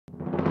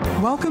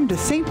Welcome to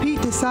St. Pete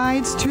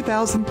Decides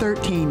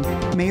 2013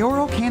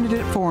 Mayoral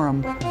Candidate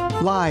Forum,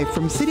 live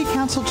from City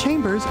Council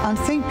chambers on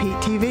St. Pete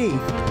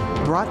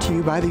TV. Brought to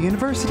you by the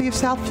University of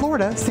South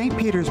Florida, St.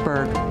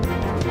 Petersburg.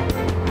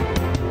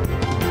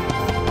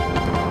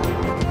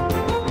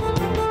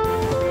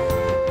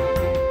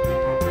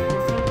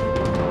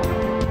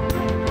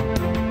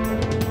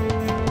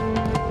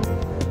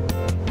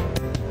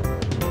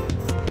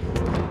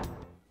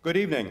 Good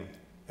evening,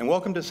 and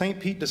welcome to St.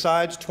 Pete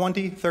Decides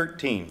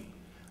 2013.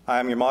 I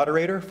am your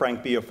moderator,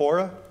 Frank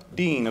Biafora,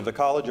 Dean of the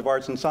College of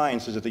Arts and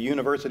Sciences at the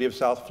University of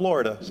South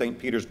Florida, St.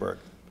 Petersburg.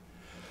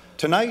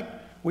 Tonight,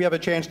 we have a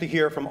chance to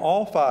hear from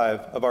all 5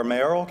 of our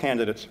mayoral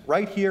candidates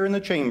right here in the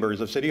chambers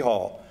of City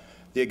Hall,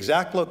 the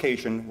exact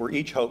location where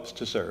each hopes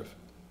to serve.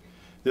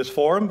 This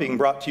forum, being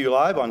brought to you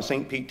live on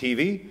St. Pete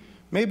TV,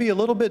 may be a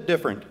little bit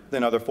different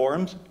than other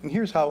forums, and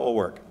here's how it will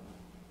work.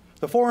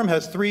 The forum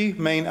has 3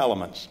 main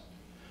elements.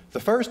 The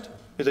first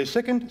is a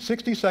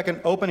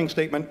 60-second opening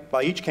statement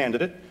by each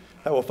candidate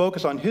that will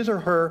focus on his or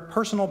her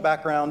personal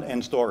background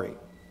and story.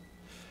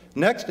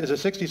 Next is a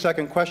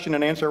 60-second question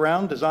and answer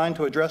round designed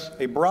to address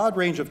a broad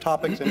range of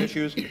topics and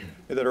issues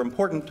that are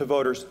important to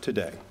voters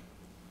today.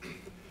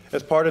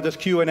 As part of this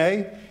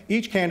Q&A,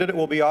 each candidate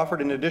will be offered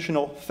an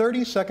additional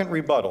 30-second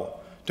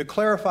rebuttal to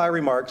clarify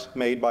remarks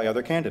made by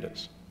other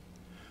candidates.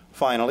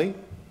 Finally,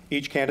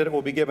 each candidate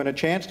will be given a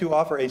chance to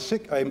offer a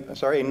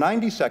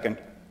 90-second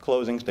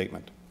closing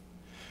statement.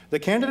 The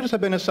candidates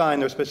have been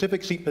assigned their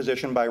specific seat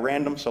position by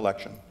random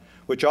selection,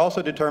 which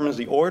also determines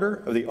the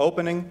order of the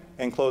opening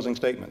and closing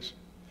statements.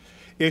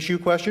 Issue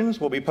questions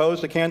will be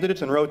posed to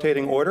candidates in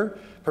rotating order,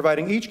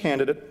 providing each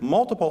candidate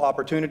multiple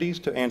opportunities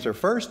to answer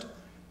first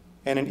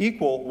and an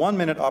equal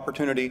 1-minute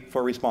opportunity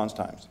for response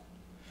times.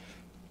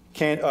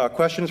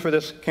 Questions for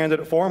this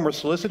candidate forum were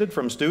solicited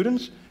from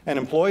students and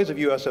employees of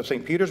USF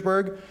St.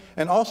 Petersburg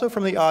and also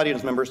from the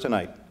audience members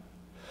tonight.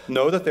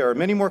 Know that there are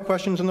many more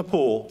questions in the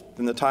pool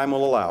than the time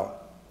will allow.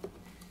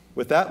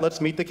 With that,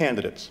 let's meet the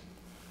candidates.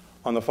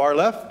 On the far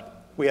left,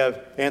 we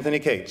have Anthony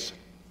Cates.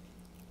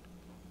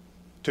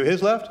 To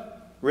his left,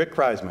 Rick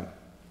Kreisman.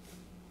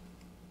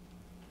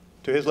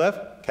 To his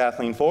left,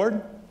 Kathleen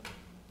Ford.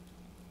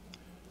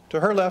 To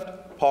her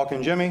left, Paul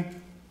Kinjimi.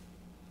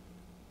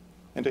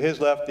 And to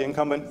his left, the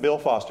incumbent Bill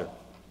Foster.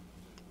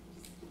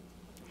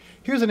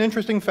 Here's an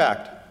interesting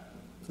fact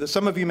that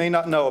some of you may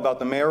not know about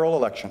the mayoral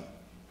election.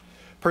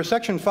 Per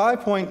section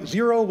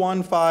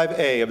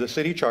 5.015A of the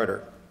city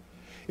charter,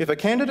 if a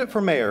candidate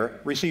for mayor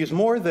receives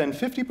more than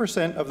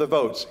 50% of the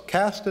votes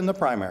cast in the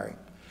primary,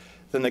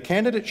 then the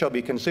candidate shall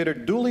be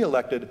considered duly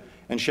elected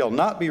and shall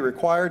not be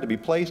required to be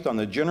placed on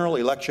the general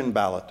election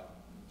ballot.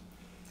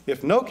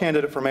 If no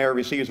candidate for mayor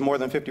receives more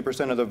than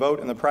 50% of the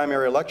vote in the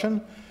primary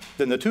election,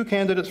 then the 2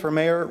 candidates for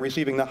mayor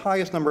receiving the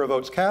highest number of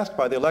votes cast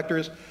by the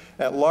electors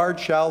at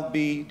large shall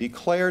be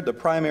declared the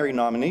primary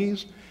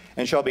nominees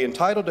and shall be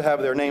entitled to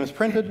have their names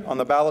printed on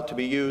the ballot to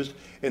be used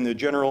in the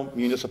general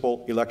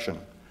municipal election.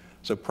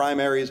 So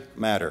primaries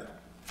matter.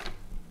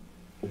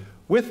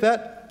 With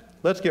that,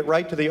 let's get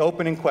right to the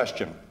opening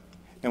question.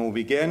 And we'll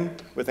begin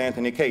with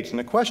Anthony Cates. And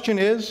the question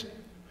is,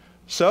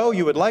 so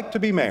you would like to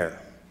be mayor.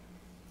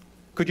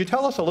 Could you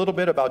tell us a little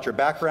bit about your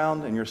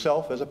background and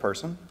yourself as a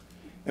person?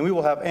 And we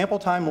will have ample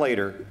time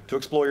later to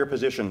explore your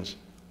positions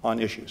on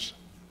issues.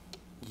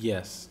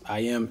 Yes,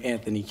 I am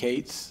Anthony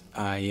Cates.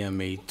 I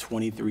am a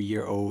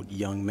 23-year-old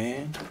young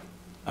man.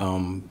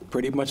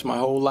 Pretty much my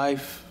whole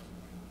life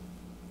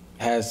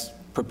has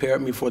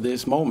prepared me for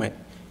this moment.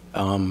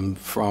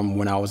 From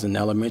when I was in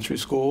elementary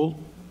school,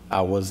 I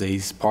was a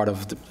part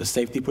of the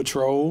safety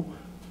patrol.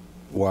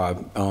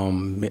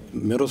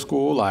 Middle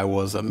school, I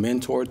was a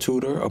mentor,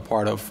 tutor, a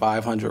part of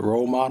 500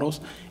 role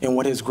models, and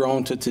what has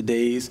grown to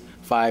today's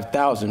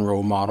 5,000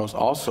 role models,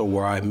 also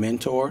where I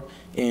mentor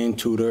and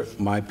tutor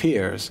my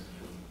peers.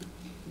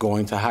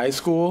 Going to high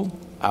school,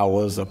 I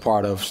was a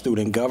part of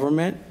student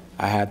government.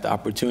 I had the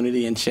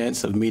opportunity and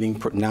chance of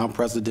meeting now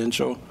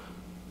presidential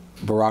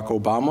Barack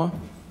Obama.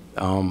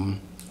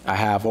 I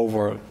have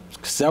over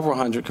several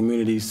hundred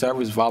community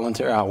service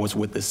volunteer hours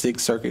with the 6th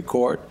Circuit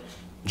Court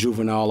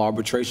Juvenile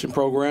Arbitration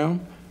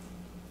Program.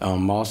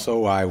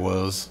 Also, I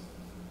was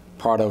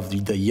part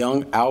of the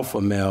Young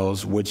Alpha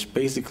Males, which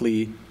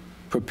basically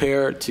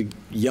prepared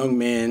young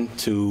men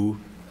to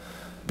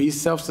be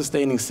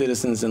self-sustaining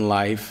citizens in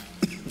life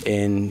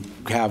and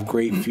have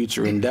great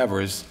future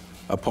endeavors.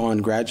 Upon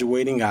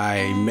graduating,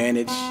 I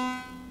managed.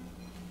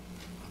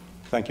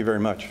 Thank you very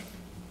much.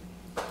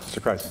 Mr.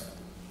 Kreisman.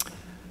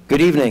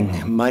 Good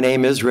evening. My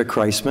name is Rick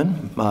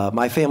Kreisman.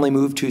 My family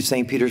moved to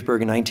St.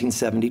 Petersburg in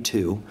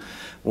 1972,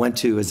 went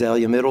to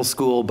Azalea Middle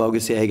School,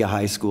 Bogosiega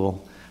High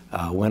School,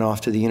 went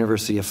off to the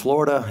University of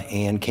Florida,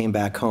 and came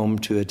back home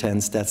to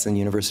attend Stetson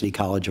University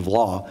College of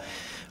Law,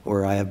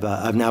 where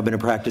I've now been a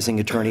practicing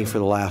attorney for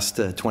the last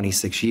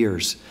 26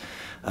 years.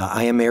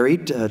 I am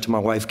married to my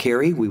wife,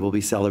 Carrie. We will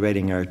be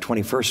celebrating our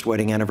 21st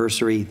wedding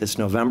anniversary this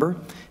November,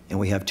 and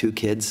we have 2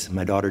 kids,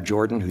 my daughter,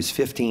 Jordan, who's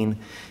 15,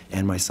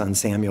 and my son,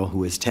 Samuel,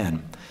 who is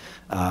 10.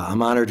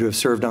 I'm honored to have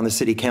served on the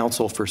City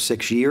Council for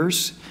 6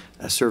 years.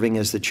 serving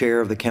as the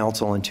chair of the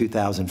council in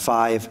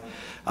 2005.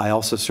 I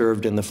also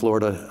served in the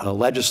Florida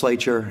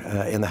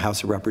legislature in the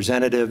House of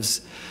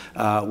Representatives,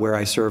 where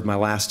I served my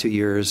last 2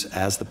 years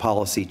as the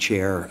policy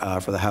chair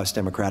for the House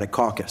Democratic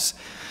Caucus.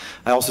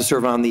 I also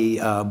serve on the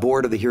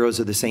board of the Heroes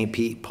of the St.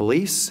 Pete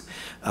Police,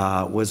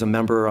 was a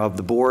member of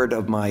the board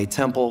of my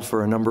temple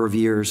for a number of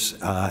years,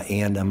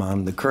 and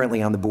I'm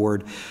currently on the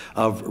board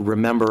of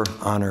Remember,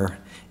 Honor,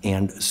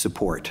 and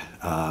Support.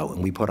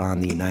 We put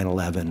on the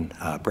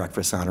 9/11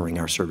 breakfast honoring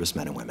our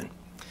servicemen and women.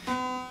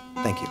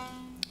 Thank you.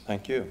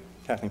 Thank you.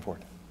 Kathleen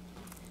Ford.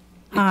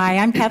 Hi,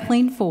 I'm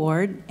Kathleen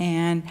Ford,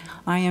 and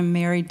I am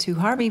married to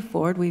Harvey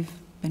Ford. We've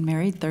been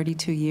married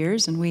 32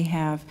 years, and we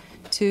have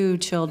 2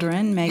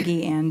 children,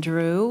 Maggie and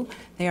Drew.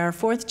 They are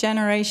 4th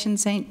generation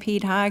St.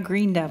 Pete High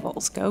Green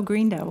Devils. Go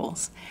Green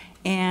Devils.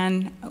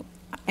 And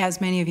as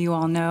many of you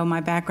all know,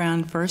 my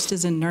background first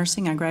is in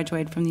nursing. I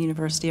graduated from the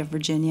University of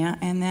Virginia,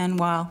 and then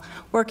while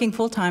working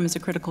full-time as a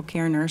critical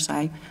care nurse,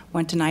 I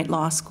went to night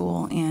law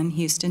school in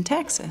Houston,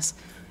 Texas.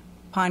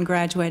 Upon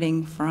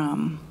graduating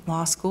from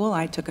law school,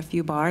 I took a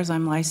few bars.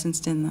 I'm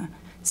licensed in the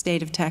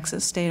state of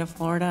Texas, state of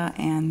Florida,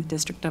 and the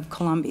District of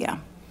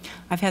Columbia.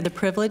 I've had the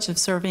privilege of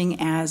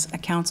serving as a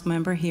council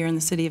member here in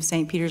the city of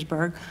St.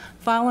 Petersburg,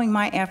 following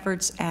my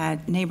efforts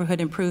at neighborhood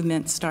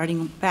improvement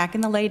starting back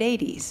in the late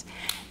 80s.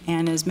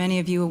 And as many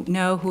of you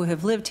know who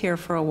have lived here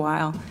for a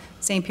while,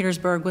 St.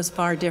 Petersburg was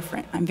far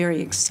different. I'm very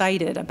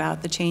excited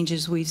about the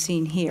changes we've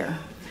seen here.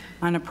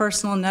 On a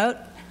personal note,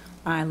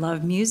 I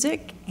love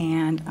music,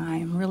 and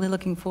I'm really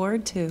looking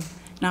forward to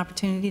an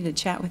opportunity to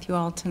chat with you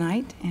all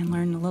tonight and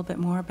learn a little bit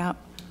more about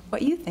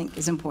what you think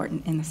is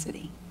important in the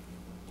city.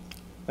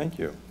 Thank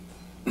you.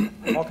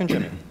 Malkin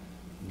Jimmy.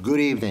 Good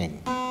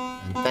evening,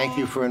 and thank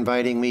you for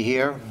inviting me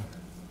here.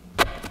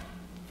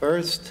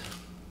 First,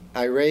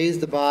 I raise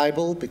the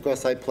Bible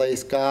because I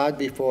place God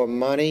before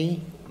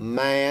money,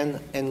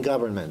 man, and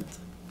government.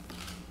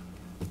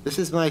 This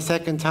is my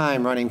 2nd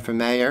time running for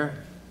mayor,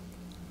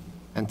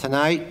 and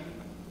tonight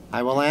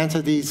I will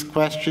answer these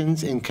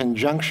questions in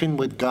conjunction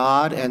with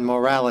God and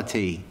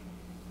morality.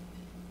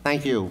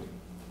 Thank you.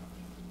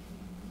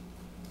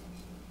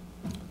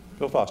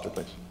 Bill Foster,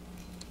 please.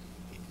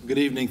 Good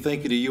evening.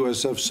 Thank you to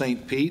USF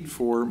St. Pete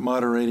for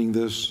moderating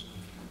this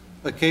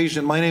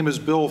occasion. My name is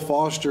Bill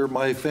Foster.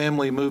 My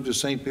family moved to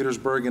St.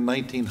 Petersburg in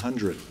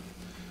 1900.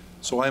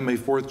 So I'm a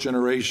 4th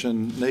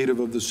generation native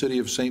of the city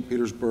of St.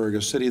 Petersburg,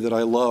 a city that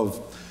I love.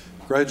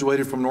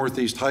 Graduated from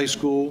Northeast High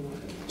School,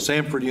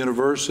 Samford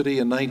University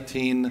in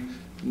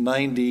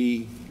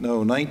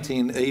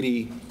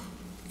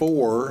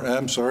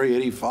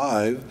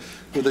 1985,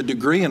 with a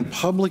degree in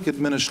public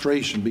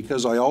administration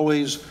because I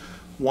always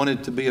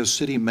wanted to be a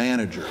city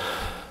manager.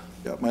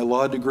 Got my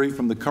law degree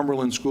from the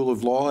Cumberland School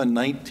of Law in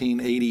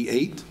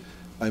 1988.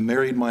 I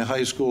married my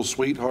high school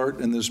sweetheart,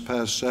 and this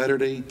past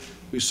Saturday,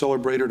 we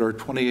celebrated our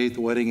 28th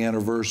wedding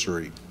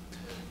anniversary.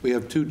 We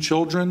have 2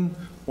 children,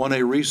 one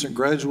a recent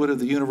graduate of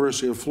the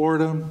University of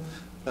Florida.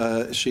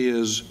 She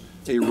is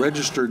a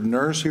registered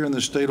nurse here in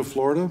the state of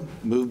Florida,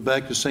 moved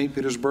back to St.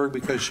 Petersburg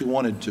because she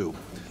wanted to.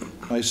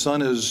 My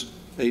son is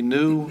a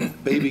new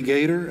baby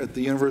gator at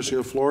the University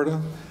of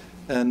Florida,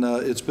 and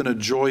it's been a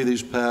joy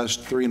these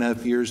past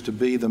 3.5 years to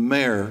be the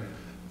mayor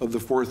of the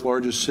 4th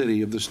largest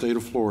city of the state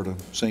of Florida,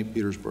 St.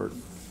 Petersburg.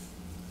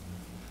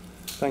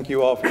 Thank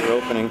you all for your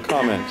opening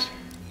comments.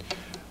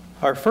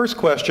 Our first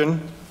question,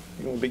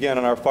 we'll begin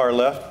on our far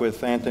left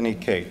with Anthony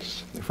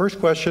Cates. The first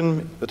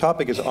question, the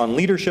topic is on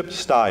leadership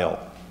style.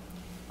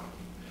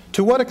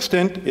 To what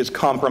extent is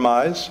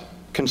compromise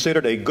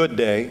considered a good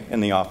day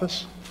in the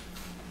office?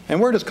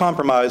 And where does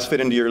compromise fit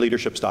into your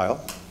leadership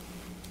style?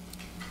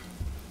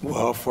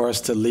 Well, for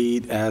us to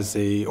lead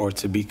or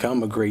to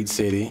become a great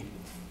city,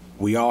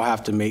 we all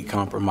have to make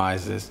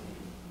compromises.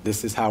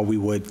 This is how we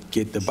would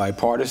get the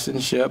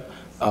bipartisanship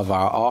of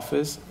our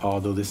office,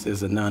 although this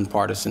is a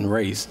nonpartisan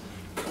race.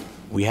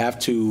 We have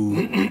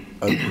to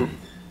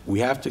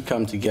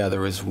come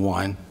together as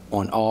one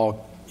on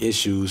all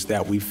issues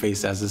that we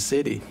face as a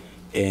city.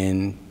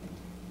 And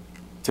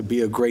to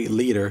be a great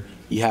leader,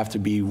 you have to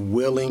be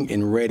willing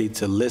and ready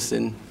to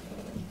listen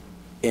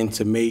and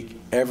to make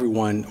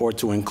everyone, or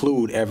to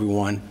include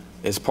everyone,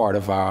 as part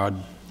of our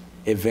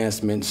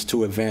advancements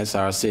to advance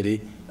our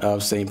city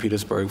of St.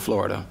 Petersburg,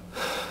 Florida.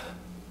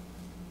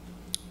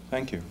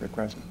 Thank you. Rick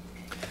Reisman.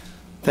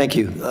 Thank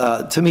you.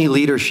 To me,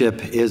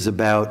 leadership is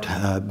about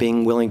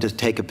being willing to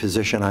take a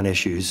position on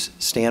issues,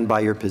 stand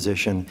by your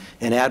position,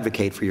 and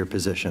advocate for your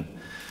position.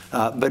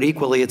 But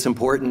equally, it's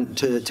important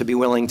to be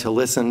willing to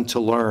listen, to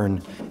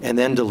learn, and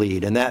then to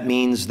lead. And that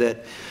means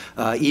that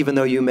even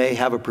though you may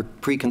have a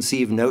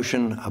preconceived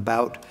notion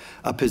about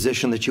a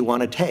position that you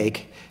want to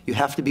take, you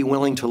have to be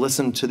willing to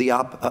listen to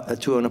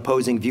to an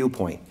opposing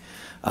viewpoint.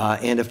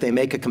 And if they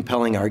make a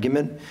compelling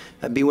argument,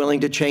 be willing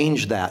to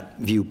change that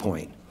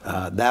viewpoint.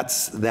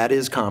 That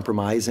is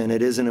compromise, and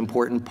it is an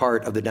important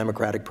part of the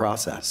democratic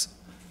process.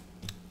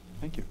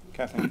 Thank you.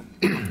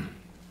 Kathleen.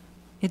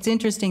 It's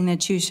interesting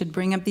that you should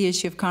bring up the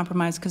issue of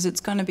compromise because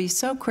it's going to be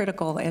so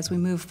critical as we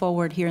move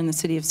forward here in the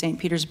city of St.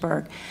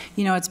 Petersburg.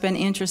 You know, it's been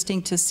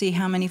interesting to see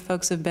how many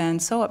folks have been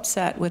so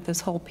upset with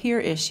this whole peer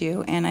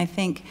issue, and I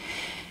think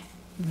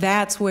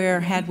that's where,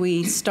 had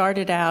we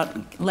started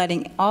out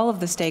letting all of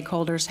the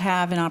stakeholders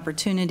have an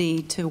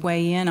opportunity to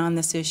weigh in on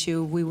this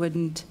issue, we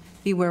wouldn't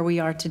be where we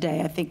are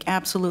today. I think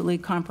absolutely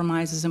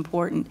compromise is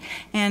important.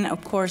 And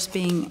of course,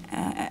 being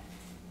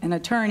an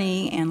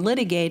attorney and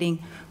litigating,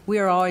 we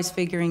are always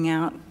figuring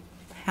out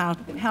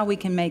how we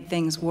can make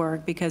things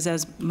work, because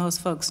as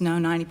most folks know,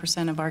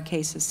 90% of our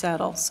cases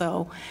settle.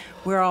 So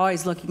we're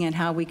always looking at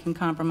how we can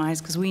compromise,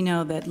 because we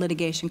know that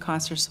litigation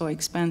costs are so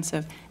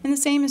expensive. And the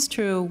same is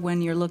true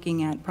when you're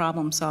looking at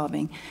problem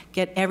solving.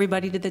 Get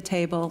everybody to the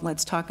table,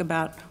 let's talk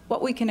about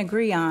what we can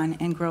agree on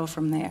and grow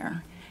from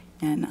there.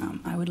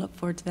 And I would look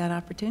forward to that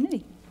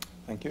opportunity.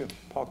 Thank you.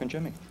 Paul and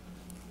Jimmy.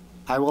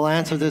 I will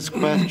answer this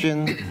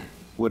question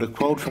with a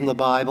quote from the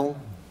Bible,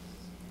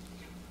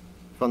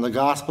 from the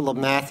Gospel of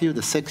Matthew,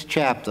 the 6th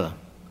chapter.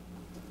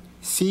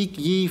 Seek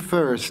ye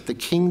first the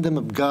kingdom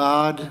of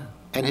God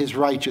and his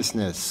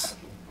righteousness,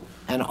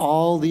 and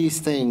all these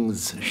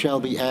things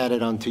shall be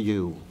added unto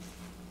you.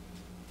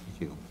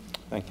 Thank you.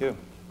 Thank you.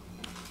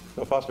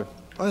 Bill Foster.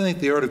 I think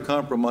the art of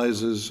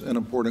compromise is an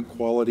important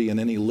quality in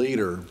any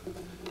leader,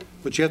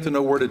 but you have to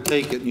know where to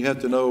take it, and you have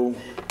to know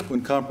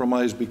when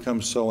compromise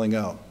becomes selling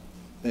out.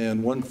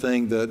 And one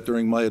thing that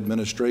during my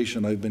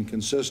administration I've been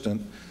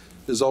consistent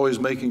is always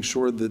making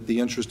sure that the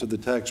interest of the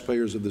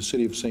taxpayers of the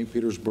city of St.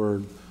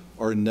 Petersburg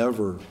are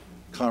never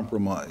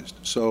compromised.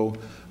 So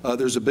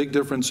there's a big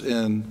difference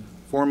in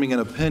forming an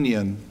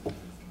opinion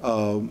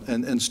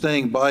and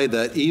staying by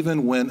that,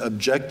 even when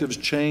objectives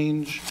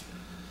change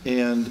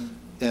and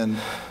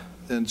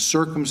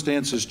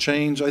circumstances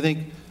change. I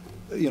think,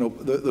 you know,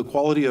 the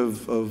quality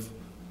of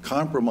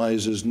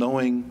compromise is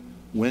knowing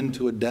when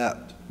to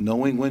adapt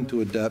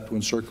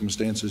when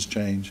circumstances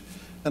change.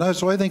 And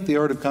so I think the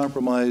art of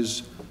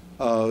compromise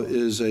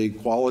is a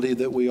quality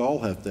that we all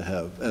have to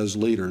have as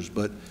leaders,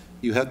 but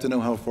you have to know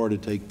how far to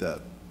take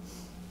that.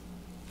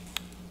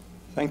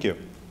 Thank you.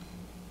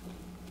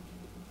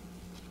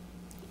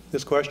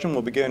 This question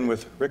will begin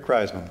with Rick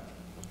Kreisman.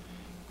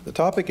 The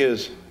topic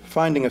is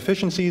finding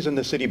efficiencies in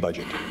the city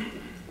budget.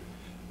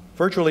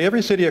 Virtually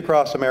every city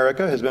across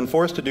America has been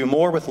forced to do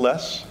more with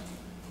less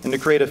and to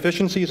create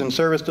efficiencies in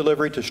service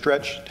delivery to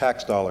stretch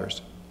tax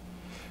dollars.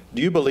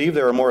 Do you believe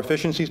there are more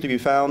efficiencies to be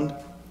found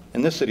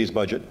in this city's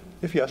budget?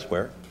 If yes,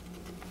 where?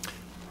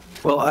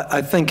 Well,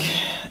 I think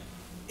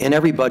in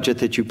every budget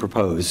that you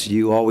propose,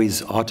 you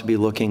always ought to be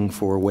looking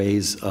for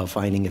ways of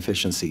finding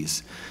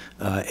efficiencies.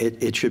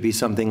 It should be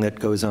something that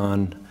goes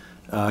on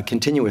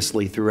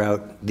continuously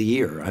throughout the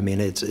year. I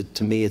mean,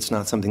 to me, it's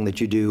not something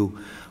that you do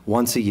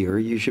once a year.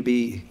 You should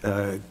be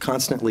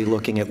constantly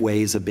looking at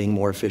ways of being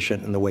more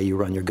efficient in the way you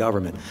run your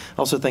government. I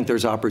also think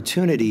there's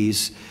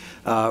opportunities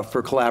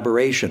for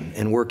collaboration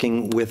and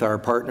working with our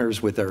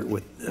partners, with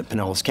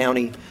Pinellas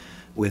County,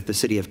 with the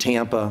city of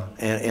Tampa,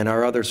 and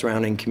our other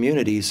surrounding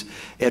communities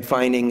at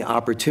finding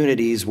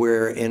opportunities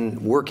where,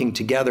 in working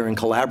together and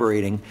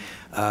collaborating,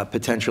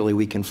 potentially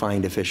we can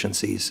find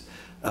efficiencies.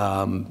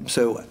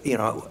 So, you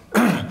know,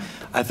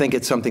 I think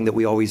it's something that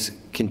we always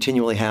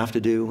continually have to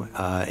do,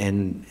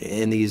 and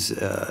in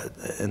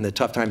the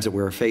tough times that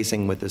we're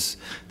facing with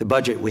the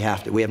budget, we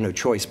have no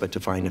choice but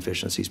to find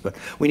efficiencies. But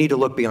we need to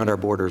look beyond our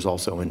borders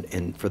also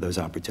and for those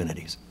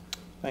opportunities.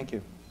 Thank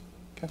you.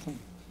 Kathleen.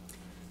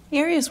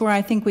 Areas where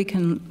I think we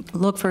can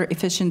look for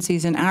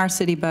efficiencies in our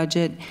city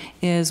budget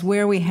is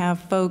where we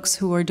have folks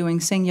who are doing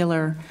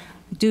singular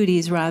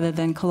duties rather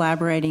than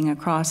collaborating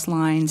across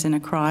lines and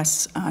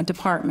across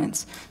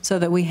departments, so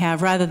that we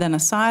have, rather than a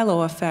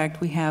silo effect,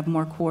 we have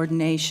more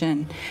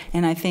coordination,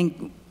 and I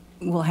think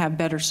we'll have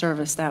better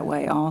service that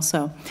way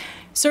also.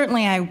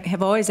 Certainly, I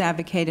have always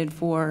advocated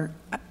for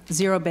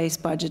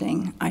zero-based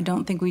budgeting. I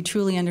don't think we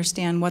truly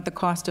understand what the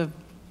cost of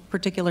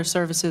particular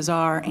services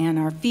are, and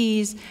our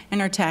fees and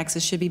our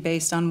taxes should be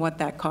based on what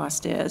that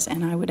cost is.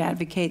 And I would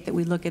advocate that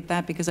we look at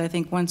that, because I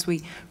think once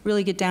we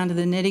really get down to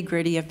the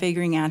nitty-gritty of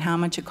figuring out how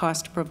much it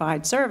costs to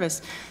provide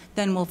service,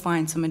 then we'll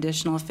find some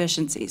additional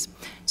efficiencies.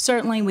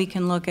 Certainly, we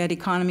can look at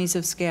economies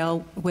of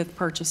scale with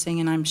purchasing,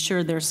 and I'm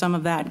sure there's some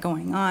of that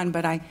going on,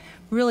 but I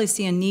really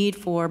see a need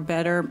for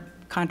better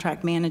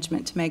contract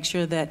management to make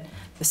sure that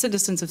the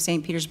citizens of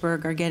St.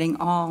 Petersburg are getting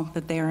all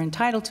that they are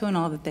entitled to and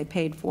all that they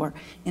paid for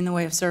in the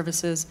way of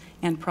services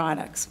and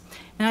products.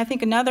 And I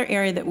think another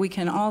area that we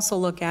can also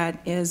look at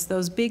is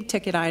those big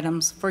ticket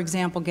items, for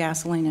example,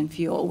 gasoline and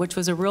fuel, which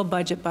was a real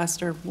budget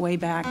buster way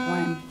back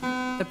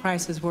when the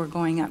prices were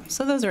going up.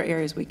 So those are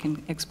areas we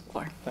can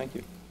explore. Thank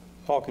you.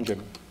 Paul and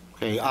Jimmy.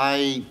 Okay,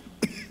 I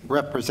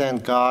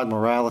represent God,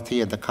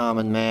 morality, and the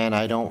common man.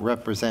 I don't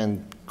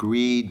represent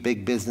greed,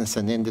 big business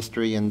and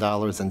industry, and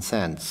dollars and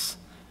cents.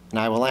 And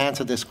I will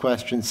answer this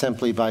question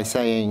simply by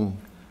saying,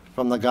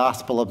 from the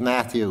Gospel of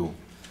Matthew,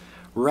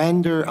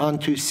 render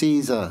unto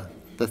Caesar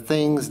the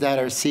things that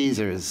are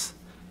Caesar's,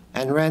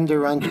 and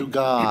render unto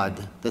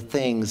God the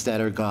things that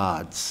are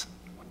God's.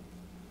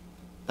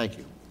 Thank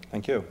you.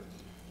 Thank you.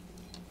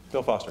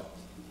 Bill Foster.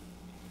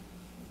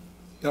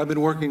 I've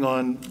been working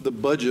on the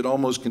budget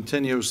almost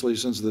continuously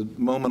since the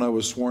moment I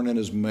was sworn in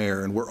as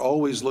mayor, and we're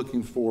always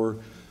looking for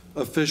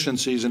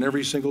efficiencies in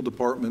every single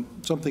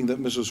department, something that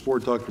Mrs.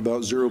 Ford talked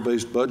about,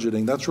 zero-based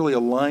budgeting. That's really a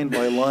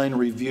line-by-line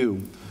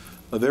review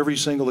of every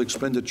single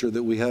expenditure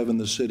that we have in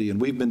the city,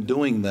 and we've been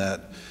doing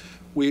that.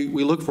 We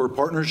look for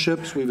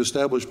partnerships. We've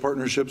established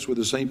partnerships with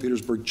the St.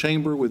 Petersburg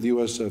Chamber, with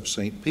USF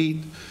St.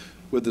 Pete,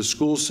 with the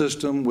school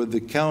system, with the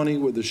county,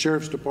 with the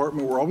Sheriff's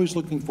Department. We're always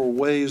looking for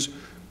ways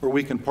where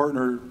we can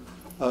partner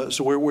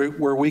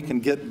where we can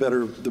get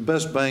the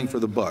best bang for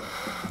the buck.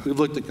 We've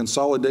looked at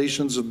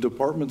consolidations of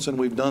departments, and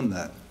we've done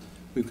that.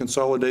 We've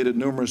consolidated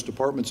numerous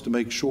departments to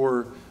make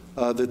sure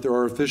that there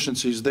are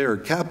efficiencies there.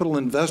 Capital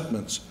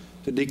investments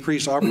to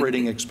decrease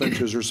operating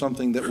expenses are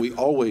something that we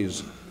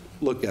always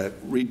look at,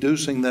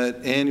 reducing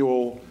that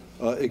annual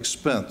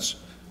expense.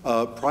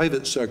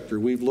 Private sector,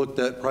 we've looked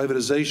at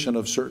privatization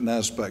of certain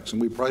aspects, and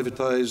we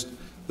privatized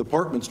the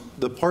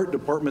part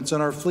departments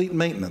in our fleet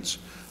maintenance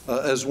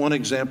as one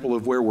example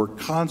of where we're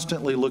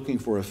constantly looking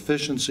for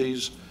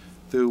efficiencies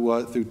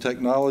through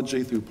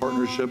technology, through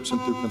partnerships,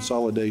 and through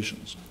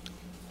consolidations.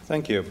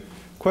 Thank you.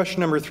 Question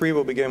number 3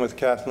 will begin with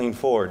Kathleen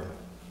Ford.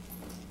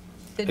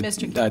 Did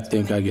Mr. I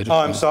think I get it. Oh,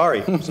 I'm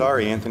sorry. I'm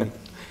sorry, Anthony.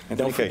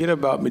 Don't forget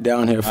about me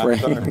down here,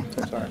 Frank.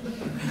 I'm sorry.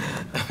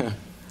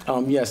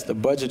 Yes, the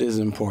budget is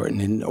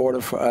important. In order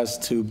for us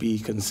to be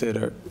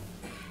considered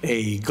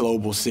a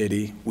global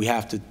city, we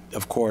have to,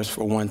 of course,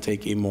 for one,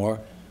 take a more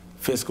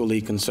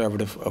fiscally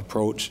conservative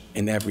approach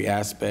in every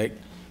aspect.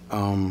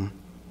 And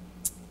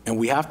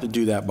we have to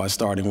do that by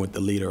starting with the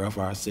leader of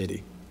our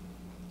city.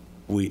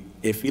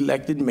 If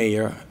elected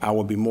mayor, I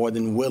will be more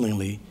than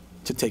willingly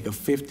to take a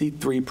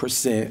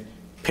 53%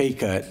 pay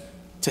cut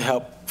to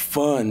help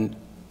fund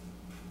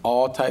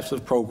all types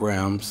of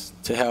programs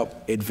to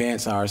help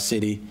advance our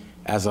city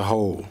as a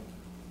whole.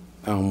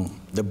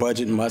 The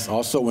budget must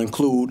also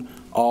include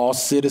all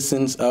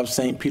citizens of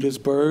St.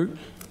 Petersburg,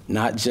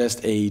 not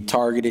just a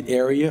targeted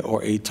area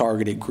or a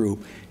targeted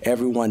group.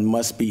 Everyone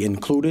must be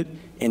included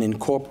and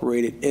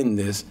incorporated in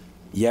this.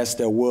 Yes,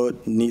 there will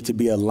need to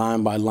be a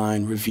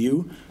line-by-line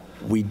review.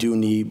 We do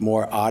need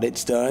more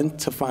audits done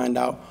to find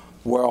out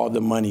where all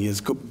the money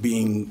is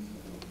being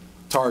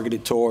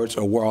targeted towards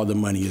or where all the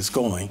money is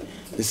going.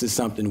 This is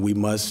something we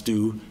must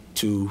do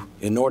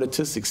in order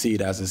to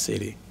succeed as a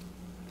city.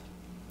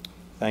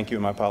 Thank you,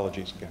 and my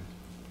apologies again.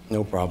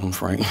 No problem,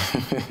 Frank.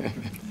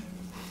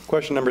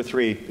 Question number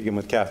 3, begin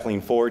with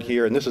Kathleen Ford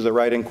here, and this is a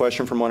write-in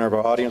question from one of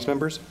our audience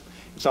members.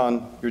 It's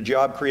on your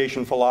job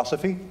creation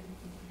philosophy.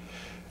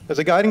 As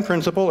a guiding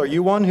principle, are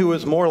you one who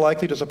is more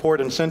likely to support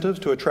incentives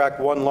to attract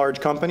one large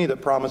company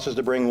that promises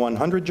to bring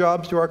 100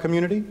 jobs to our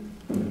community,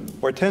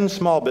 or 10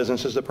 small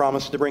businesses that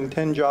promise to bring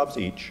 10 jobs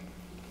each?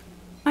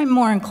 I'm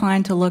more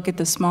inclined to look at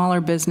the smaller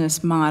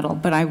business model,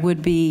 but I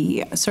would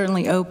be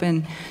certainly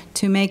open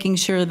to making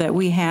sure that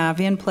we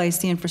have in place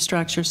the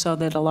infrastructure so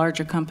that a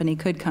larger company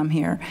could come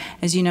here.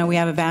 As you know, we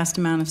have a vast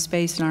amount of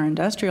space in our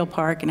industrial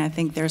park, and I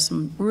think there's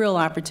some real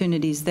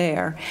opportunities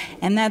there.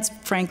 And that's,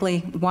 frankly,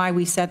 why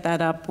we set that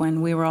up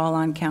when we were all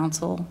on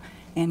council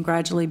and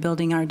gradually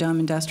building our Dome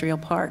Industrial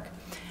Park.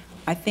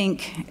 I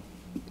think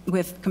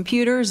with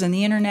computers and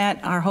the internet,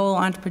 our whole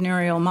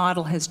entrepreneurial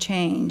model has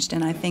changed,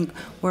 and I think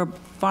we're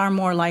far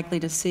more likely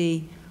to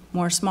see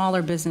more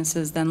smaller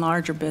businesses than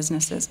larger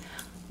businesses.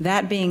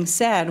 That being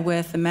said,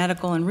 with the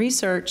medical and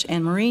research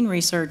and marine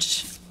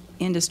research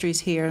industries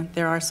here,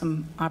 there are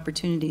some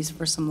opportunities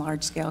for some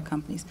large-scale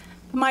companies.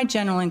 But my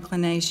general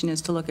inclination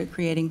is to look at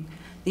creating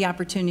the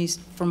opportunities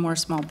for more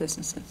small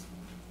businesses.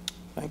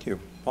 Thank you.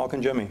 Paul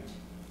Conjemi.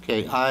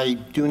 Okay, I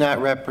do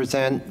not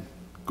represent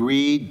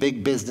greed,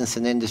 big business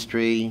and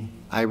industry.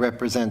 I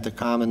represent the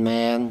common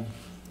man.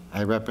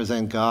 I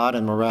represent God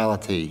and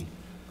morality.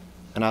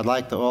 And I'd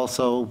like to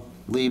also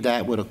leave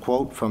that with a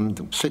quote from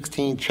the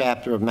 16th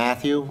chapter of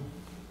Matthew.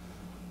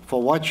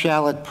 For what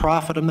shall it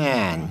profit a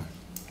man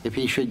if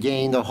he should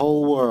gain the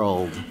whole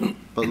world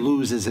but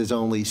loses his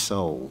only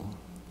soul?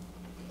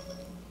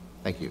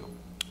 Thank you.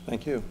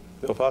 Thank you.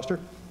 Bill Foster.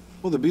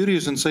 Well, the beauty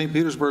is in St.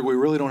 Petersburg, we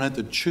really don't have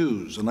to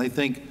choose. And I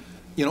think,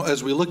 you know,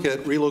 as we look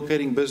at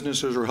relocating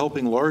businesses or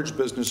helping large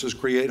businesses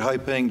create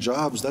high-paying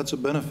jobs, that's a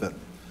benefit.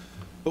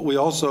 But we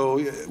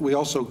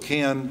also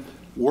can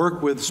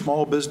work with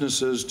small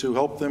businesses to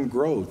help them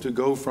grow, to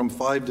go from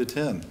 5 to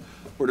 10,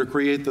 or to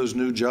create those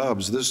new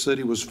jobs. This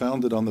city was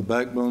founded on the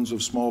backbones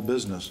of small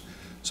business.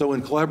 So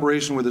in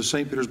collaboration with the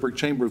St. Petersburg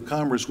Chamber of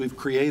Commerce, we've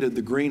created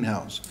the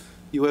greenhouse.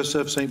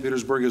 USF St.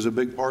 Petersburg is a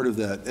big part of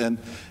that. And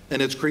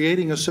it's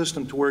creating a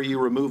system to where you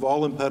remove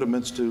all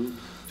impediments to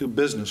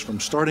business, from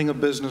starting a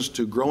business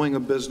to growing a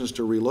business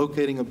to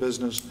relocating a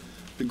business.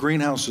 The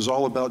greenhouse is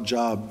all about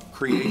job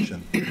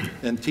creation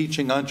and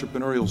teaching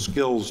entrepreneurial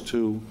skills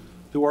to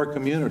our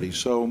community.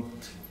 So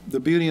the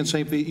beauty in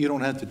St. Pete, you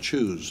don't have to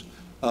choose.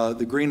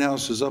 The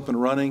greenhouse is up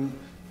and running,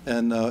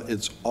 and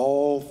it's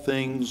all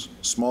things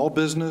small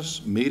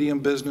business, medium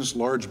business,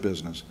 large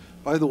business.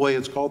 By the way,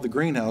 it's called the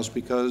greenhouse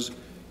because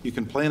you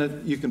can plant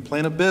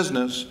a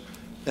business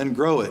and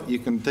grow it. You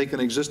can take an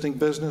existing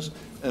business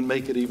and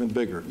make it even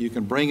bigger. You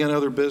can bring in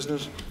other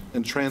business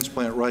and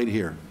transplant right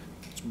here.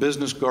 It's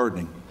business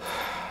gardening.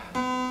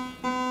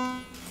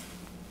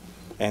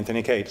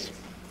 Anthony Cates.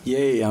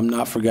 Yay, I'm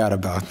not forgot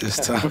about this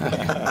time.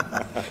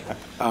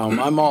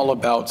 I'm all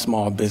about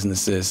small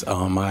businesses.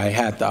 I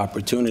had the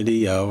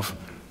opportunity of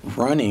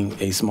running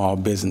a small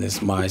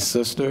business. My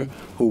sister,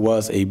 who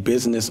was a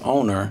business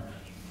owner,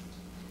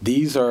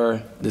 these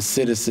are the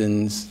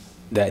citizens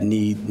that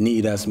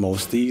need us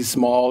most. These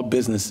small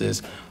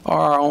businesses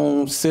are our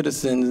own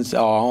citizens,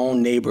 our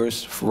own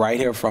neighbors right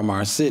here from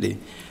our city.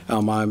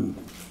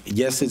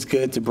 Yes, it's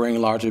good to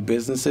bring larger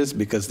businesses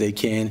because they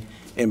can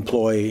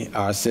employ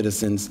our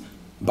citizens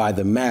by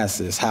the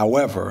masses.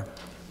 However,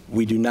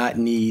 we do not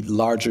need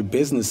larger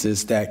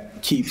businesses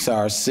that keeps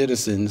our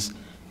citizens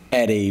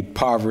at a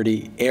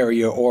poverty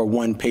area or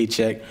one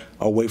paycheck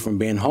away from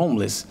being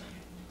homeless.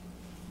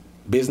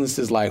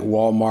 Businesses like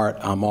Walmart,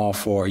 I'm all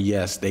for,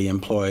 yes, they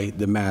employ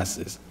the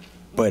masses.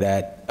 But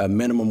at a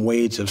minimum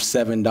wage of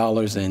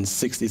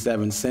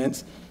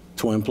 $7.67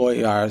 to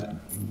employ our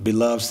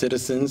beloved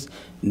citizens,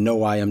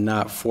 no, I am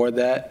not for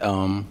that.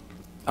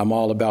 I'm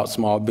all about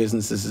small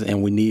businesses,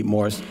 and we need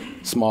more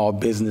small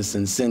business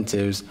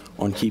incentives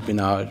on keeping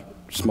our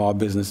small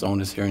business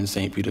owners here in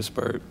St.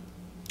 Petersburg.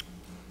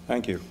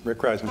 Thank you. Rick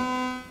Kreisman.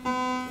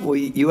 Well,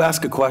 you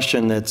ask a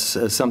question that's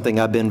something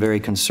I've been very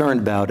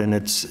concerned about, and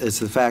it's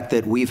the fact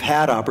that we've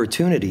had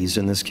opportunities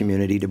in this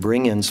community to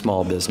bring in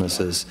small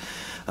businesses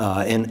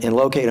and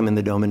locate them in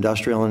the Dome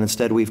Industrial, and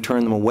instead we've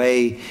turned them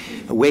away,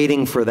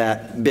 waiting for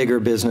that bigger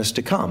business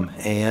to come.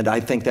 And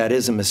I think that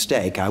is a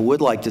mistake. I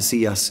would like to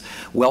see us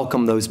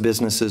welcome those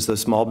businesses,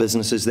 those small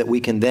businesses, that we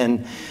can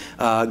then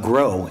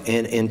grow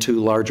into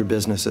larger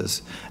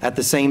businesses. At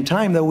the same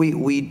time, though,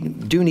 we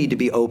do need to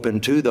be open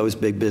to those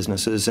big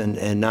businesses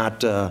and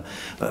not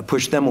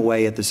push them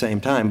away at the same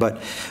time.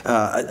 But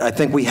I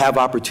think we have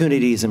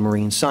opportunities in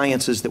marine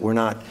sciences that we're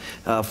not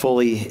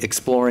fully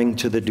exploring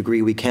to the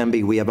degree we can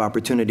be. We have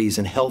opportunities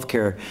in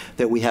healthcare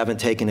that we haven't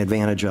taken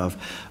advantage of.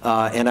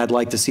 And I'd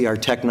like to see our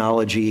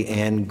technology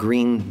and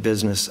green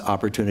business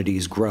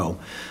opportunities grow.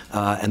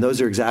 And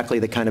those are exactly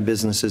the kind of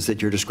businesses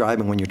that you're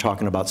describing when you're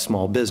talking about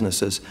small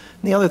businesses.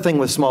 And the other thing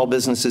with small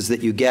businesses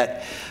that you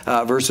get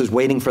versus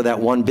waiting for that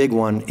one big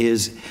one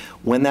is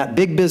when that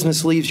big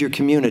business leaves your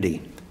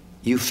community,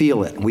 you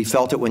feel it. We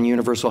felt it when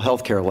universal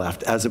health care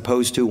left, as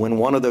opposed to when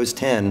one of those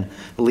 10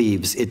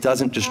 leaves. It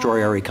doesn't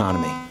destroy our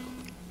economy.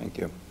 Thank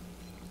you.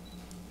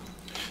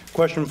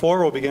 Question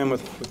 4 will begin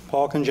with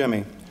Paul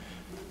Conjemi.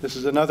 This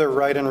is another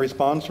write-in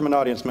response from an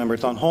audience member.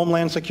 It's on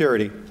Homeland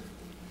Security.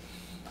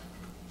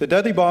 The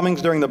deadly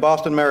bombings during the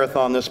Boston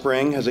Marathon this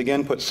spring has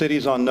again put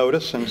cities on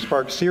notice and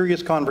sparked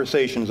serious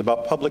conversations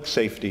about public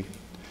safety,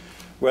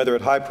 whether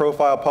at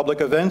high-profile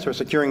public events or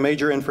securing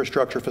major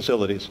infrastructure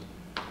facilities.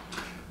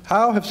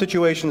 How have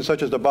situations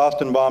such as the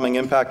Boston bombing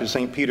impacted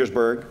St.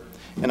 Petersburg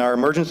and our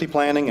emergency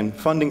planning and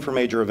funding for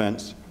major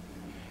events?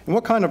 And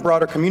what kind of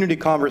broader community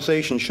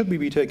conversation should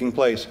be taking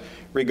place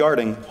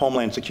regarding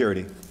Homeland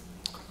Security?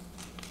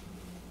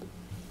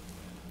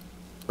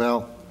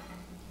 Well,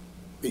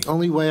 the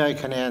only way I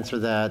can answer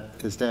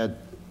that is that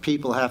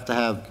people have to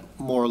have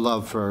more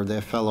love for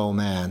their fellow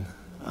man.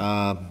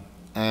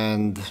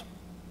 And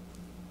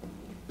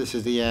this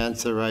is the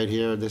answer right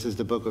here. This is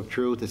the book of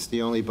truth. It's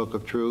the only book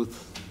of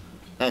truth.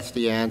 That's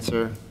the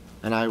answer.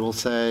 And I will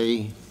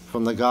say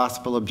from the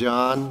Gospel of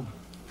John,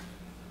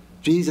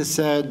 Jesus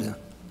said,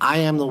 I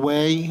am the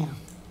way,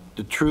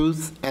 the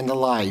truth, and the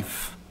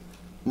life.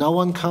 No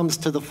one comes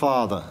to the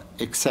Father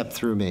except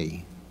through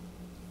me.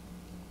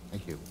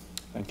 Thank you.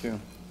 Thank you.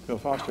 Bill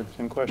Foster,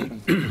 same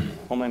question.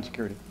 Homeland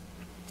Security.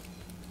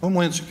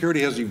 Homeland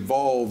Security has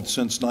evolved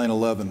since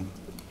 9/11.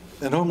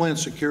 And Homeland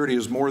Security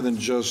is more than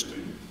just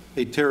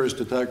a terrorist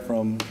attack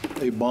from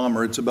a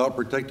bomber. It's about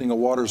protecting a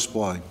water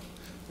supply.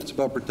 It's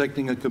about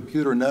protecting a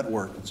computer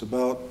network. It's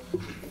about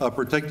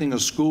protecting a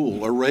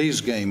school, a raise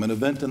game, an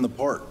event in the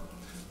park.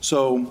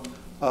 So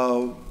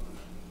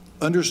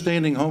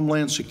understanding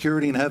Homeland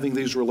Security and having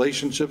these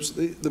relationships,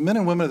 the men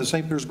and women of the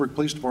St. Petersburg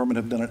Police Department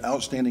have done an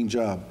outstanding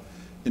job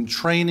in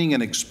training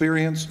and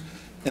experience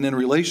and in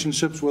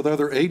relationships with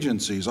other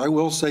agencies. I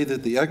will say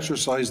that the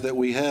exercise that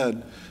we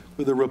had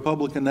with the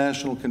Republican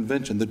National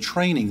Convention, the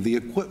training, the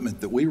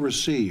equipment that we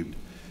received,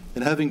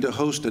 and having to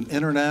host an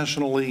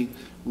internationally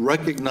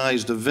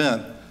recognized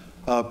event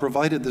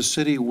provided the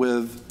city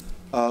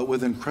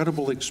with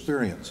incredible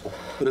experience.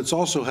 But it's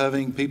also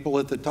having people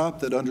at the top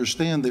that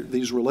understand that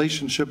these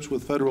relationships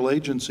with federal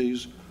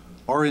agencies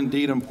are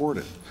indeed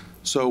important.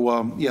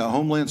 So yeah,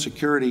 Homeland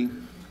Security,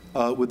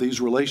 with these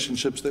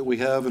relationships that we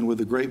have and with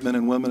the great men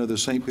and women of the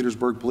St.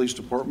 Petersburg Police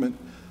Department,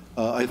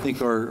 I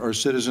think our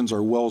citizens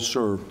are well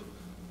served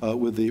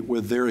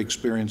with their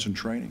experience and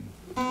training.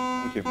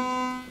 Thank you.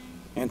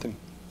 Anthony.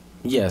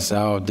 Yes,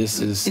 this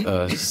is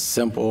a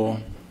simple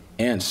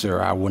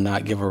answer. I will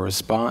not give a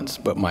response,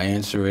 but my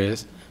answer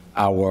is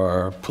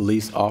our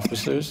police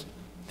officers,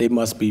 they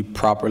must be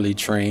properly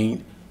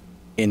trained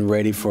and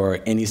ready for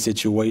any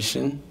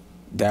situation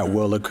that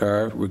will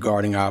occur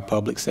regarding our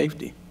public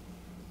safety.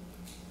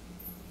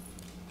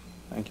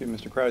 Thank you.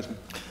 Mr. Kreisman.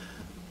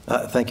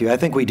 Thank you. I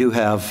think we do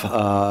have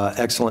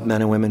excellent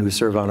men and women who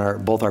serve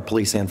on both our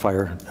police and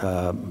fire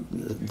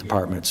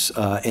departments.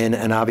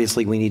 And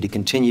obviously we need to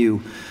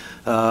continue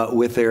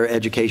with their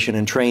education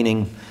and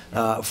training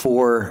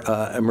for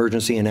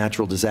emergency and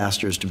natural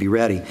disasters to be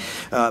ready.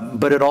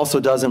 But it also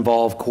does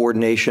involve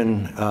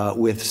coordination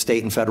with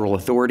state and federal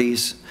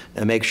authorities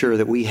and make sure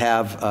that we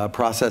have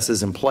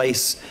processes in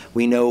place.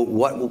 We know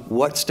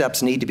what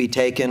steps need to be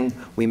taken.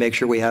 We make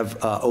sure we have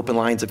open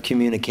lines of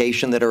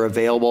communication that are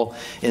available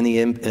in the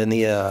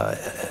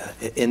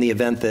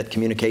event that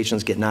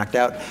communications get knocked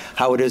out,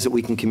 how it is that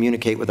we can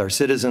communicate with our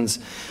citizens.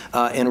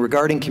 And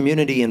regarding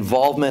community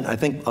involvement, I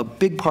think a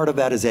big part of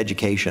that is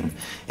education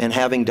and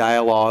having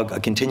dialogue, a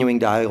continuing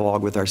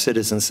dialogue with our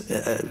citizens,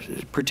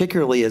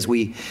 particularly as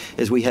we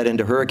head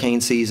into hurricane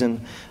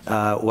season.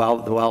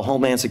 While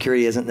Homeland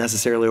Security isn't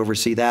necessarily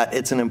oversee that,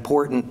 it's an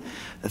important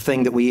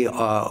thing that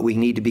we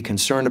need to be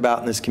concerned about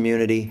in this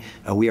community.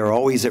 We are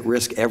always at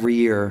risk every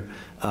year.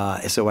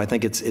 So I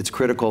think it's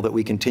critical that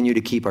we continue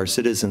to keep our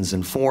citizens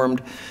informed,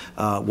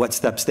 what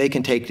steps they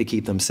can take to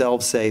keep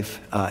themselves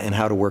safe, and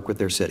how to work with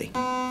their city.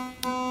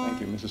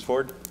 Thank you. Mrs.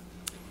 Ford?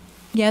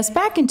 Yes,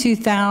 back in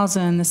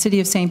 2000, the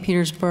city of St.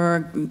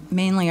 Petersburg,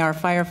 mainly our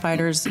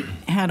firefighters,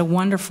 had a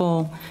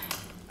wonderful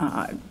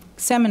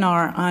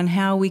seminar on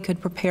how we could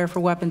prepare for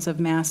weapons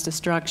of mass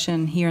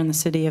destruction here in the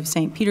city of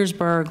St.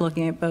 Petersburg,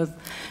 looking at both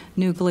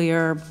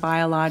nuclear,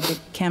 biologic,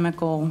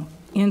 chemical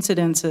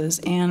incidences,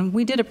 and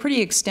we did a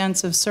pretty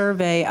extensive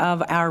survey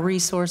of our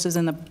resources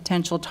and the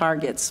potential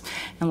targets.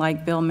 And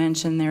like Bill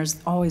mentioned, there's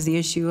always the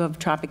issue of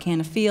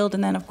Tropicana Field,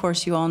 and then of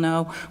course you all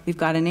know we've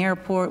got an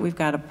airport, we've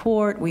got a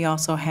port, we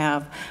also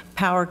have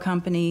power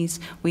companies,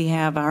 we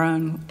have our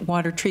own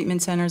water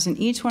treatment centers, and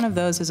each one of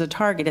those is a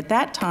target. At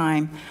that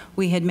time,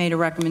 we had made a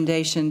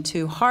recommendation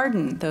to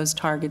harden those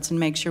targets and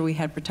make sure we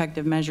had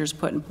protective measures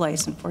put in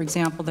place. And for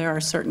example, there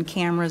are certain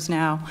cameras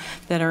now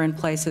that are in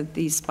place at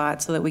these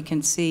spots so that we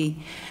can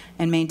see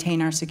and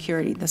maintain our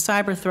security. The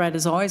cyber threat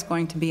is always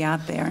going to be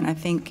out there, and I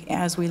think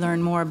as we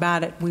learn more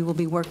about it, we will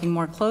be working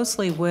more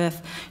closely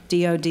with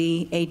DOD,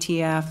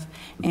 ATF,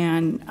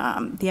 and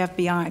the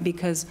FBI,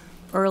 because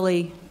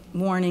early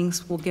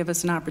warnings will give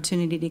us an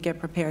opportunity to get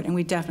prepared, and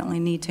we definitely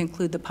need to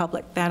include the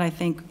public. That, I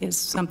think, is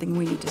something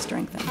we need to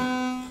strengthen.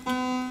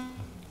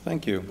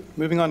 Thank you.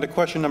 Moving on to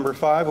question number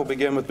 5, we'll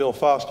begin with Bill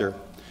Foster.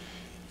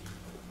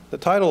 The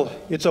title,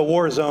 It's a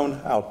War Zone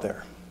Out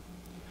There.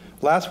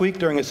 Last week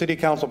during a City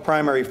Council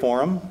primary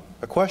forum,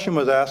 a question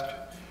was asked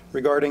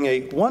regarding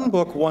a One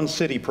Book, One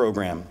City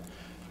program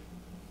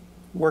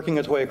working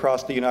its way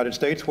across the United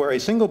States, where a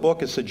single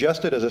book is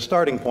suggested as a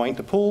starting point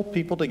to pull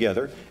people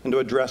together and to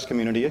address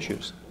community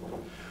issues.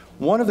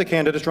 One of the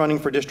candidates running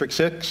for District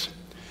 6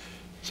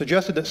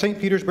 suggested that St.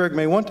 Petersburg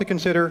may want to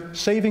consider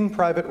Saving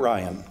Private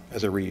Ryan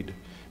as a read,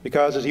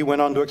 because, as he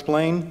went on to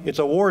explain, it's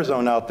a war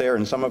zone out there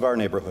in some of our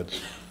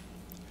neighborhoods.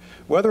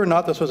 Whether or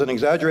not this was an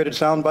exaggerated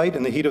soundbite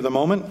in the heat of the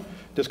moment,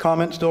 this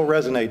comment still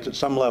resonates at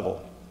some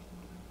level.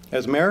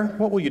 As mayor,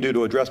 what will you do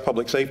to address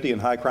public safety in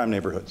high-crime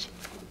neighborhoods?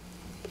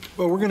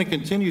 Well, we're going to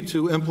continue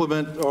to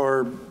implement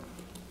our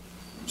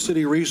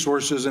city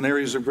resources in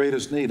areas of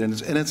greatest need, and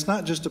it's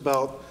not just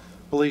about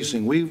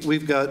policing.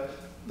 We've got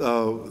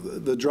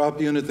the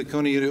drop unit, the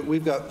CONA unit.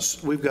 We've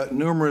got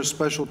numerous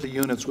specialty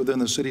units within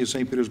the City of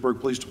St. Petersburg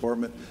Police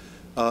Department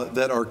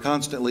that are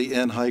constantly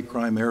in high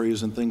crime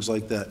areas and things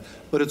like that.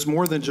 But it's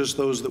more than just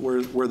those that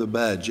wear the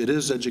badge. It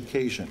is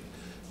education.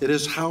 It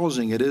is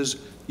housing. It is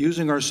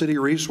using our city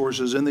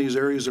resources in these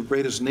areas of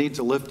greatest need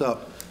to lift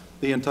up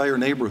the entire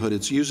neighborhood.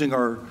 It's using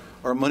our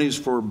monies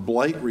for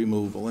blight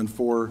removal and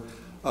for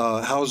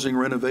housing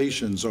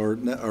renovations,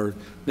 our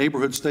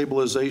neighborhood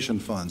stabilization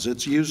funds.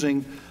 It's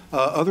using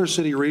other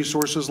city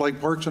resources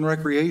like parks and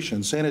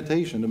recreation,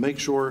 sanitation, to make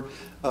sure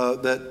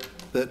that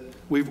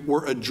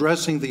we're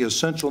addressing the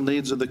essential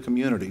needs of the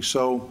community.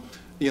 So,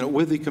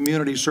 with the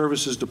Community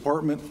Services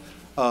Department,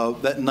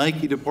 that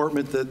Nike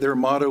department, that their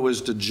motto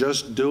is to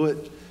just do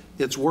it,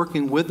 it's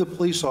working with the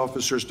police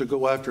officers to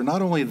go after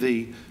not only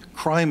the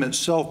crime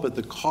itself, but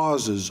the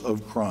causes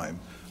of crime,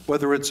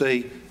 whether it's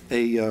a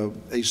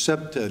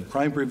CPTED,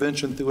 crime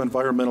prevention through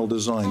environmental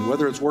design,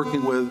 whether it's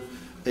working with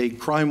a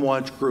crime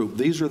watch group.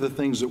 These are the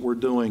things that we're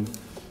doing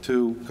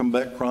to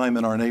combat crime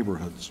in our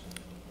neighborhoods.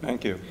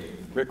 Thank you.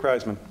 Rick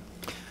Kreisman.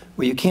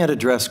 Well, you can't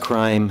address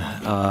crime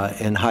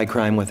and high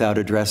crime without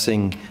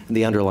addressing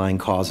the underlying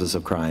causes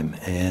of crime.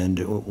 And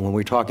when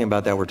we're talking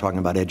about that, we're talking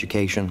about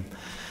education.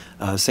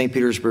 St.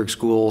 Petersburg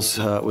schools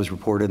was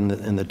reported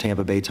in the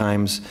Tampa Bay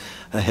Times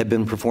had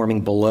been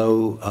performing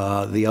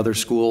below the other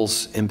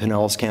schools in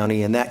Pinellas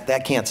County, and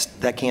that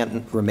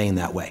can't remain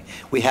that way.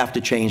 We have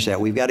to change that.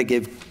 We've got to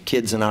give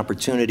kids an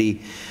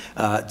opportunity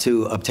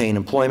to obtain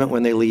employment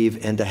when they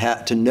leave, and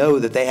to know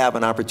that they have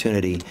an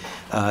opportunity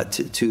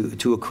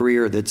to a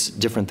career that's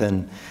different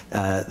than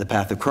the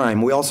path of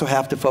crime. We also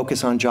have to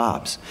focus on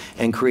jobs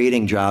and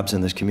creating jobs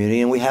in this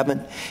community, and we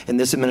haven't, and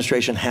this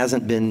administration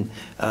hasn't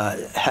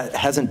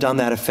done done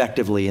that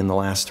effectively in the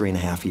last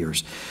 3.5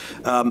 years.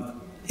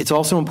 It's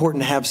also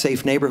important to have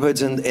safe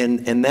neighborhoods,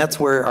 and that's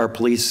where our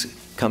police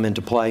come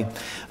into play.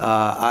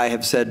 I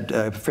have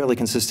said fairly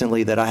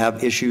consistently that I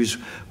have issues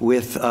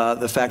with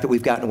the fact that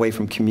we've gotten away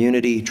from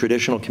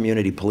traditional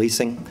community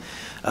policing.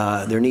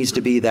 There needs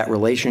to be that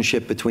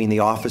relationship between the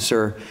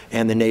officer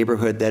and the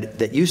neighborhood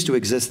that used to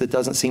exist that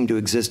doesn't seem to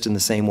exist in the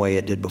same way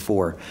it did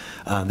before.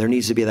 There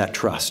needs to be that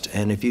trust,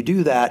 and if you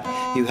do that,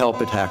 you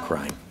help attack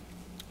crime.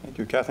 Thank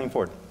you. Kathleen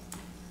Ford.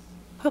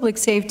 Public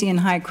safety in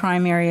high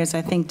crime areas,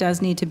 I think,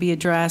 does need to be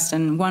addressed,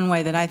 and one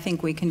way that I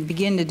think we can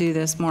begin to do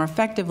this more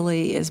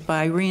effectively is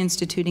by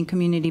reinstituting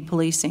community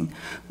policing.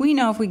 We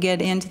know if we get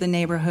into the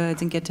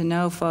neighborhoods and get to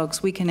know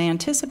folks, we can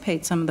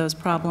anticipate some of those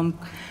problem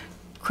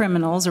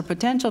criminals or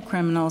potential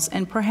criminals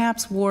and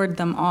perhaps ward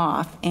them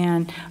off.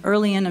 And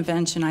early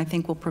intervention, I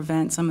think, will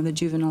prevent some of the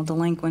juvenile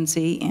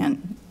delinquency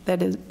and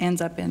that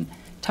ends up in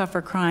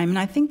tougher crime. And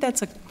I think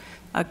that's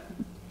a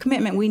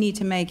commitment we need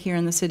to make here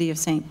in the city of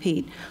St.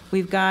 Pete.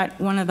 We've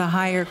got one of the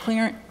higher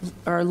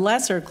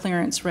lesser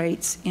clearance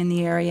rates in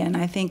the area, and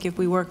I think if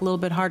we work a little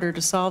bit harder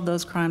to solve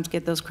those crimes,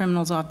 get those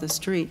criminals off the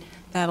street,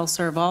 that'll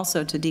serve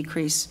also to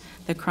decrease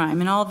the crime.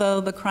 And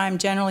although the crime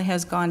generally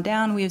has gone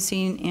down, we have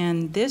seen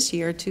in this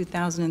year,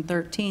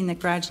 2013, that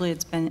gradually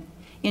it's been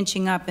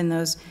inching up in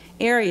those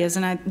areas,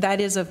 and that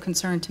is of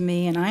concern to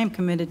me, and I am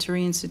committed to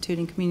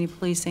reinstituting community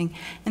policing.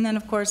 And then,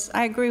 of course,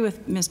 I agree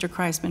with Mr.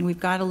 Kreisman. We've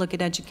got to look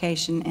at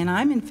education, and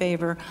I'm in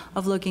favor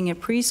of looking at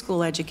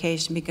preschool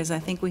education because I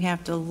think we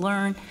have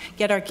to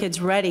get our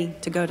kids ready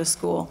to go to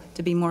school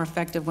to be more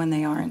effective when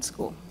they are in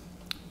school.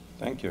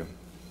 Thank you.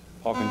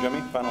 Paul and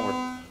Jimmy, final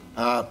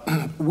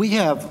word. We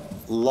have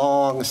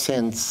long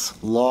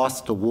since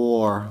lost the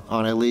war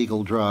on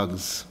illegal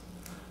drugs.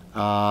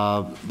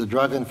 The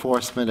Drug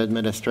Enforcement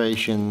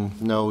Administration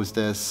knows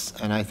this,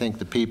 and I think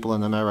the people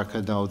in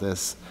America know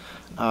this.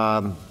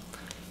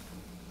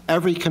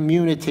 Every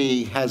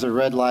community has a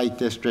red light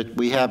district.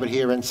 We have it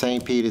here in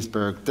St.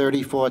 Petersburg,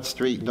 34th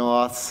Street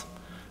North.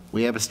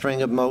 We have a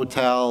string of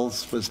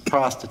motels with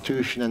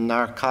prostitution and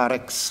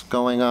narcotics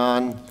going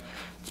on.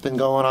 It's been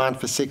going on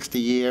for 60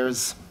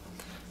 years.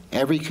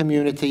 Every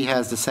community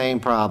has the same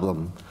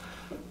problem.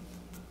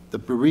 The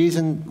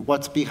reason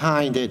what's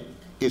behind it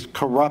is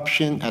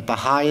corruption at the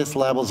highest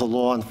levels of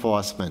law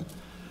enforcement.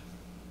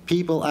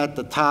 People at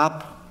the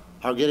top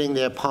are getting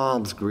their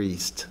palms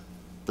greased.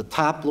 The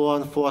top law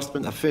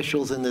enforcement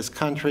officials in this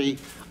country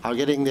are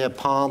getting their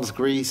palms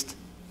greased.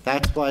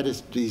 That's why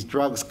these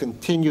drugs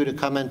continue to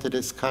come into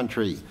this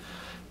country.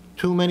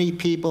 Too many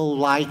people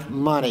like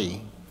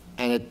money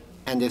and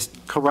this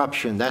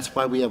corruption. That's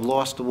why we have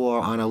lost the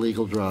war on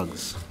illegal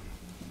drugs.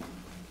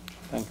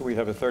 Thank you. We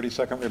have a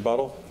 30-second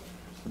rebuttal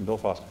from Bill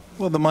Foster.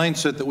 Well, the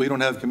mindset that we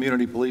don't have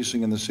community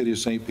policing in the city of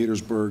St.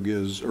 Petersburg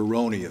is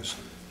erroneous.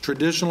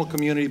 Traditional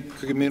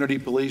community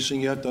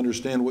policing, you have to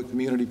understand what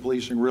community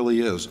policing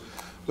really is.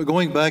 But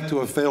going back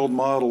to a failed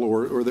model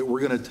or that we're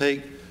going to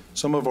take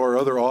some of our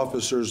other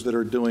officers that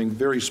are doing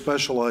very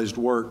specialized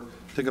work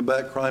to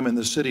combat crime in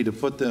the city to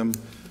put them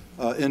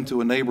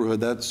into a neighborhood,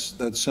 that's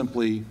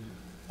simply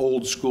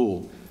old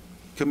school.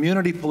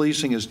 Community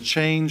policing has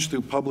changed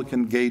through public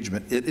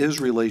engagement. It is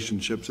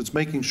relationships. It's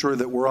making sure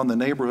that we're on the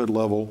neighborhood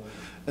level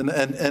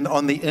and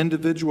on the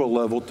individual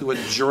level to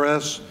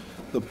address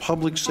the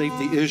public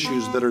safety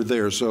issues that are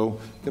there. So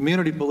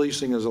community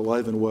policing is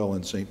alive and well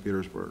in St.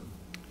 Petersburg.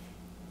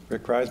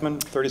 Rick Kreisman,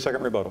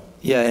 30-second rebuttal.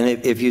 Yeah,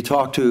 and if you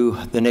talk to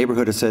the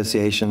neighborhood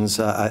associations,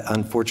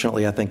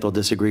 unfortunately, I think they'll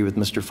disagree with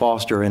Mr.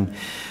 Foster. And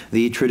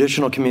the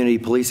traditional community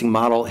policing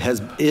model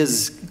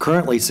is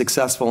currently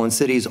successful in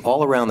cities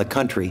all around the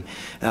country.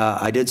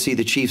 I did see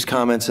the chief's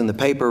comments in the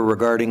paper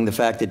regarding the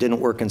fact it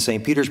didn't work in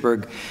St.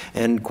 Petersburg,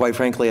 and quite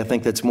frankly, I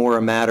think that's more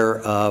a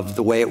matter of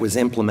the way it was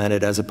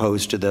implemented as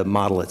opposed to the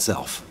model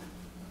itself.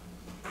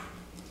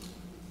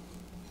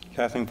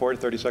 Kathleen Ford,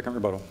 30-second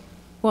rebuttal.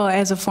 Well,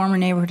 as a former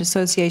neighborhood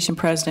association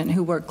president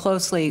who worked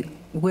closely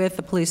with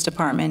the police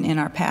department in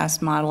our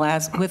past model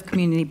as with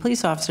community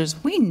police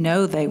officers, we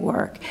know they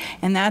work.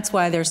 And that's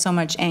why there's so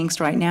much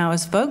angst right now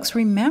as folks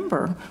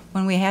remember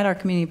when we had our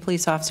community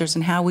police officers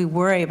and how we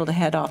were able to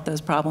head off those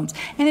problems.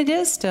 And it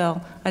is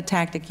still a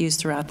tactic used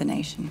throughout the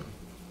nation.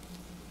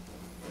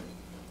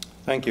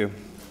 Thank you.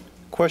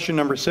 Question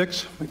number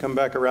 6, we come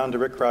back around to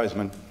Rick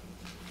Kreisman.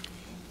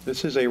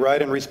 This is a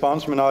write-in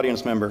response from an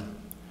audience member.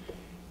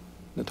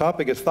 The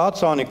topic is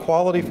thoughts on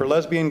equality for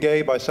lesbian,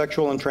 gay,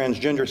 bisexual, and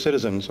transgender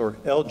citizens, or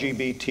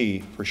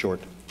LGBT for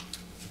short.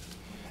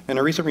 In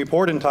a recent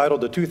report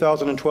entitled the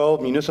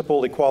 2012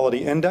 Municipal Equality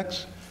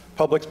Index,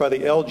 published by the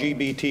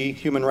LGBT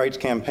Human Rights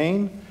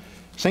Campaign,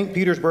 St.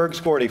 Petersburg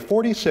scored a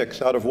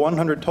 46 out of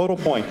 100 total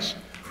points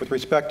with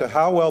respect to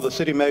how well the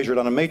city measured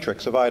on a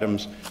matrix of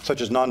items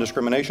such as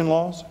non-discrimination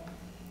laws,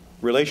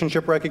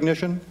 relationship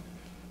recognition,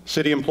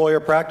 city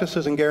employer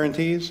practices and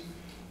guarantees,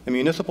 and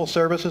municipal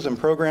services and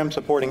programs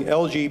supporting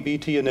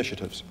LGBT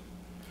initiatives.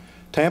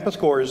 Tampa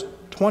scores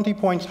 20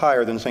 points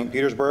higher than St.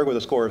 Petersburg with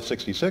a score of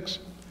 66,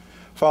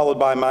 followed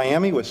by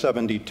Miami with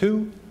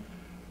 72,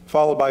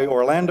 followed by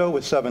Orlando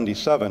with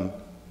 77,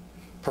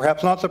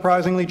 Perhaps not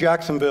surprisingly,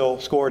 Jacksonville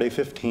scored a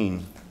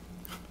 15.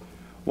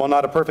 While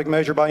not a perfect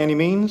measure by any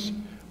means,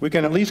 we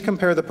can at least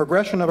compare the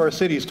progression of our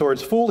cities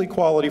towards full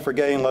equality for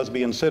gay and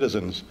lesbian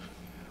citizens.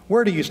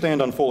 Where do you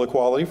stand on full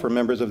equality for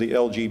members of the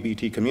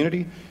LGBT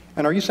community?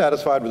 And are you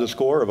satisfied with a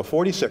score of a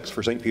 46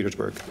 for St.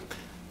 Petersburg?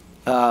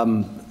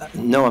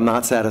 No, I'm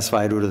not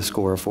satisfied with a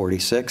score of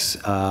 46,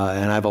 and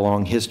I have a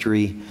long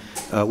history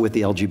with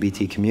the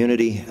LGBT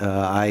community.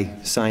 I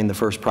signed the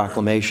first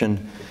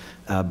proclamation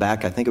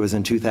back, I think it was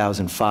in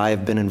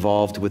 2005, been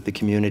involved with the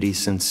community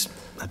since,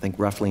 I think,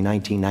 roughly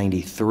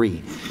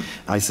 1993.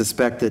 I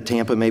suspect that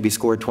Tampa maybe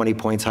scored 20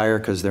 points higher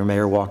because their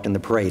mayor walked in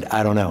the parade.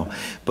 I don't know.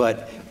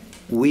 But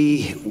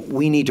we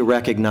need to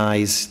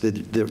recognize the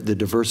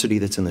diversity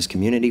that's in this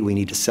community. We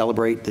need to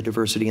celebrate the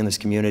diversity in this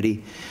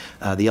community.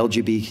 The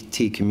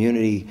LGBT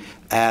community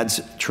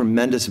adds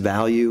tremendous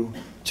value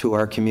to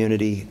our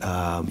community.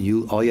 All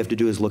you have to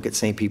do is look at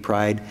St. Pete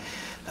Pride.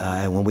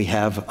 When we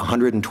have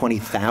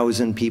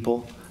 120,000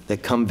 people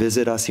that come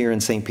visit us here in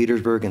St.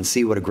 Petersburg and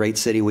see what a great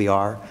city we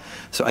are.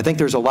 So I think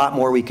there's a lot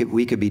more we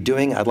could be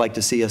doing. I'd like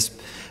to see us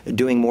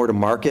doing more to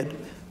market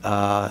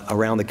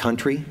around the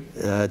country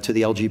to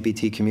the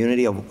LGBT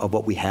community of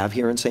what we have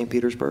here in St.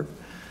 Petersburg.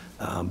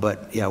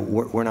 But yeah,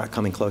 we're not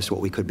coming close to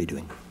what we could be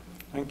doing.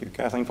 Thank you.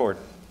 Kathleen Ford.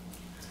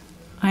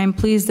 I am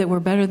pleased that we're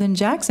better than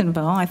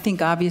Jacksonville. I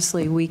think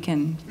obviously we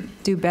can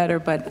do better,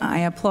 but I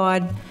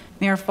applaud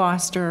Mayor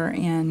Foster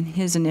and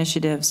his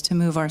initiatives to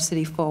move our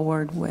city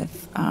forward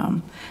with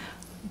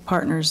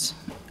partners'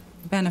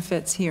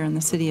 benefits here in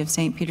the city of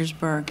St.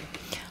 Petersburg.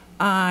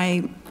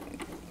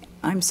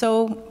 I'm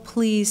so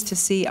pleased to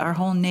see our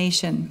whole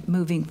nation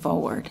moving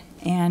forward.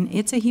 And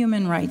it's a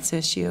human rights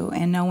issue,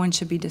 and no one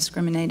should be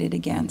discriminated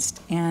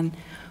against. And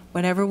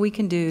whatever we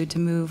can do to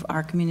move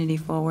our community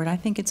forward, I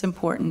think it's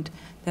important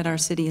that our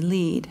city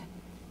lead.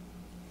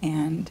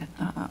 And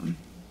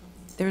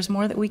there's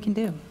more that we can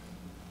do.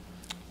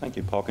 Thank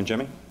you. Paul and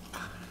Jimmy.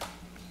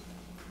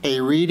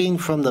 A reading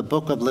from the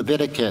book of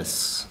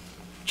Leviticus,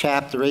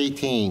 chapter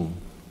 18.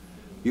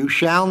 You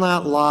shall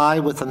not lie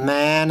with a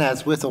man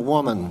as with a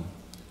woman.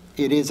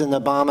 It is an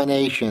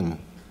abomination.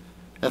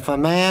 If a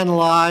man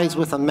lies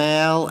with a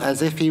male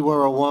as if he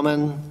were a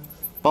woman,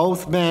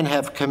 both men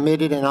have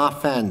committed an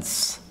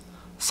offense,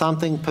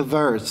 something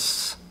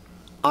perverse,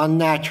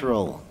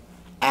 unnatural,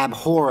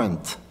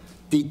 abhorrent,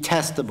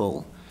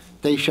 detestable.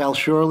 They shall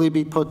surely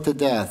be put to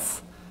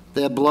death.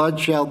 Their blood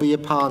shall be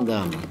upon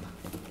them.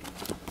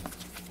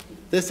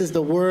 This is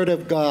the word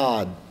of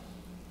God.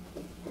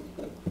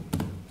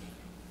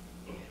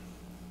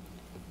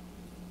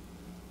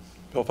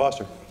 Bill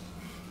Foster.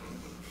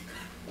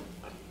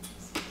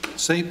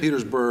 St.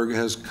 Petersburg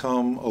has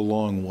come a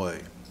long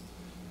way.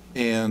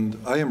 And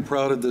I am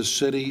proud of this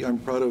city. I'm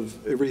proud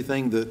of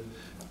everything that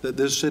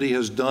this city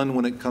has done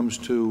when it comes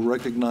to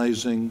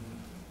recognizing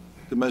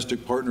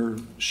domestic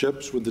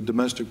partnerships with the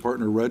domestic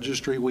partner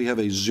registry. We have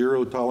a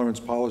zero tolerance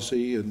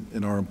policy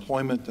in our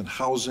employment and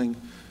housing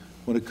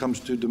when it comes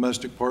to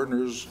domestic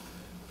partners.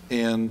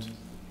 And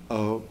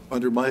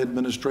under my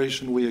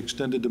administration, we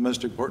extended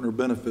domestic partner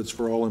benefits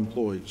for all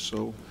employees.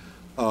 So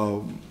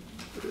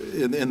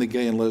in the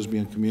gay and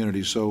lesbian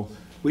community. So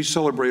we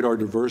celebrate our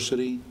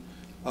diversity.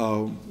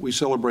 We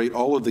celebrate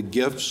all of the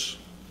gifts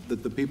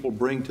that the people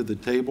bring to the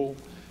table.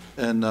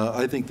 And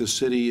I think the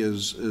city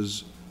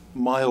is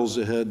miles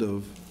ahead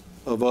of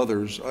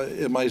others.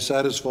 Am I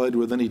satisfied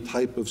with any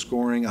type of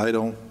scoring? I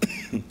don't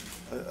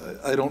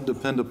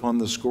depend upon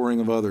the scoring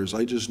of others.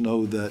 I just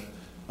know that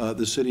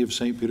the city of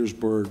St.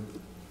 Petersburg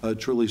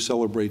truly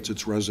celebrates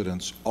its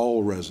residents,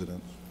 all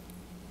residents.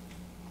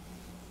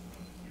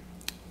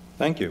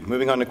 Thank you.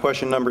 Moving on to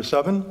question number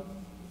 7,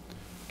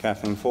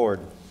 Kathleen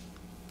Ford.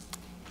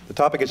 The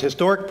topic is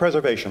historic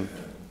preservation.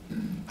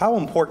 How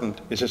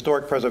important is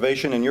historic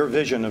preservation in your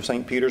vision of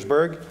St.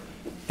 Petersburg?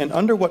 And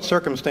under what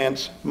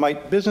circumstance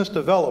might business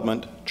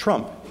development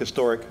trump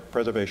historic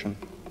preservation?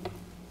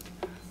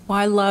 Well,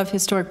 I love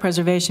historic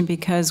preservation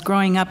because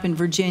growing up in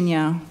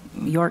Virginia,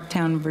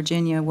 Yorktown,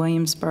 Virginia,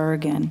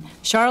 Williamsburg, and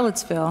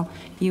Charlottesville,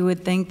 you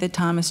would think that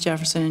Thomas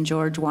Jefferson and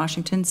George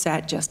Washington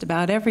sat just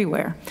about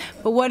everywhere.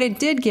 But what it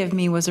did give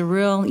me was a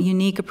real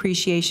unique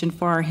appreciation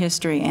for our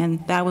history,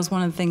 and that was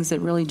one of the things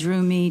that really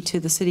drew me to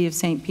the city of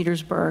St.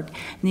 Petersburg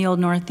in the Old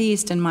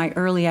Northeast and my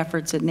early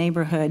efforts at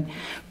neighborhood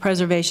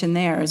preservation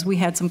there, as we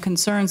had some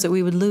concerns that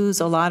we would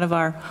lose a lot of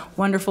our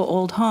wonderful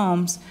old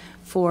homes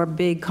for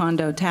big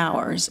condo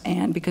towers,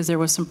 and because there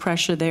was some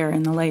pressure there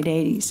in the late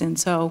 80s. And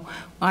so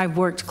I've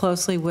worked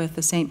closely with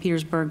the St.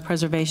 Petersburg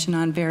Preservation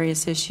on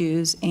various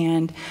issues,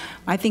 and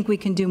I think we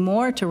can do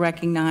more to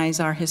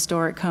recognize our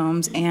historic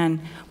homes,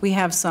 and we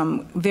have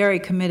some very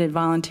committed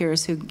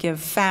volunteers who give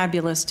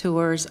fabulous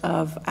tours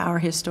of our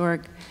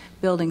historic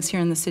buildings here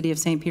in the city of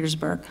St.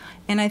 Petersburg.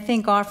 And I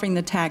think offering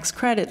the tax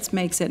credits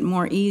makes it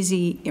more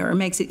easy, or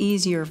makes it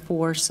easier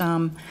for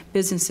some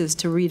businesses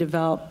to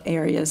redevelop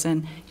areas.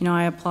 And you know,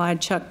 I applied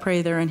Chuck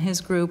Prather and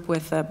his group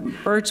with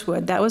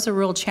Birchwood. That was a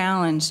real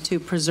challenge to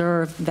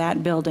preserve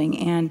that building.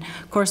 And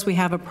of course, we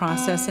have a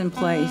process in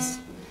place.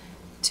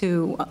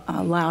 to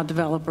allow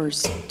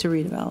developers to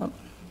redevelop.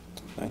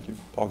 Thank you.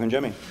 Paul and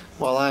Jimmy.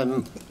 Well,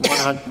 I'm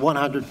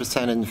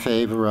 100% in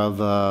favor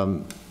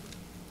of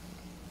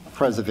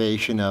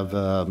preservation of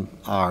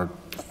our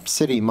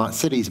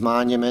city's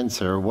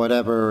monuments or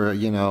whatever,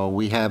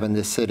 we have in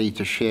this city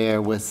to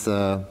share with,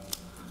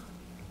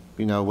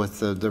 with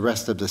the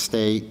rest of the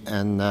state.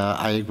 And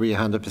I agree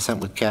 100%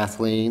 with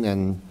Kathleen.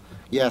 And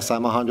yes,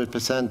 I'm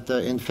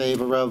 100% in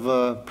favor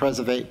of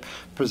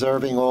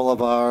preserving all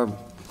of our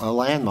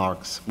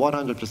landmarks,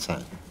 100%.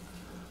 Thank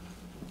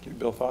you.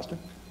 Bill Foster.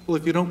 Well,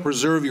 if you don't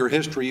preserve your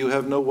history, you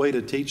have no way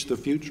to teach the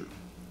future.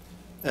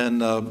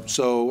 And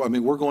so, I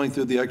mean, we're going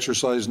through the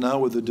exercise now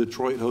with the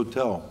Detroit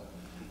Hotel.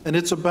 And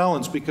it's a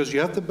balance, because you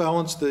have to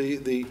balance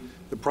the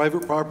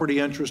private property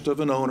interest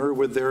of an owner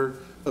with their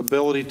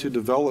ability to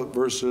develop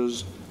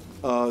versus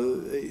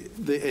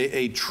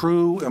a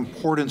true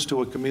importance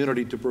to a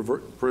community to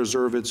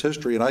preserve its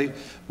history. And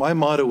my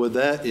motto with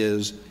that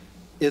is,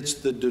 it's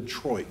the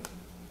Detroit.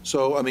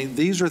 So, I mean,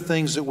 these are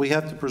things that we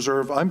have to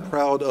preserve. I'm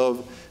proud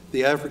of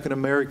the African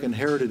American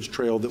Heritage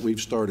Trail that we've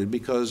started,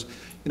 because,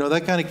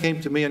 that kind of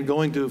came to me in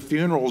going to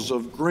funerals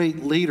of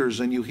great leaders,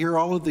 and you hear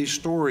all of these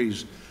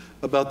stories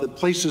about the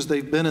places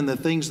they've been and the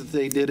things that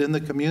they did in the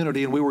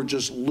community, and we were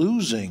just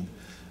losing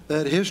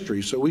that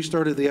history. So we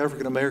started the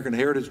African American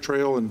Heritage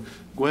Trail, and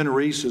Gwen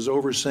Reese is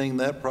overseeing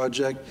that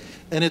project.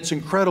 And it's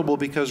incredible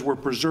because we're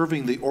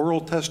preserving the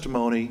oral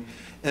testimony,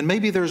 and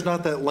maybe there's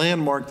not that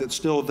landmark that's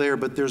still there,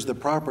 but there's the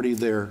property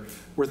there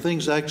where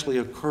things actually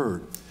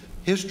occurred.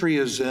 History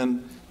is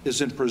in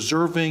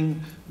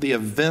preserving the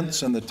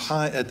events and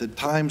at the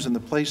times and the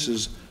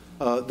places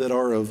that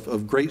are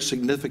of great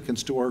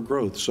significance to our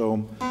growth.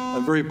 So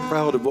I'm very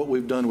proud of what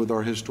we've done with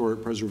our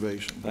historic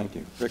preservation. Thank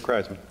you. Rick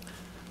Kreisman.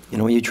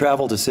 When you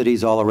travel to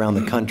cities all around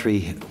the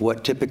country,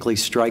 what typically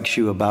strikes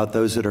you about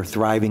those that are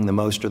thriving the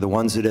most are the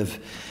ones that have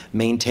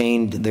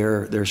maintained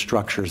their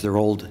structures, their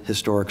old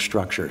historic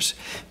structures,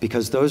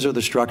 because those are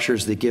the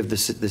structures that give the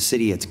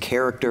city its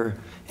character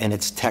and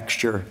its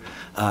texture,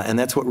 and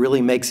that's what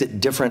really makes it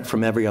different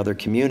from every other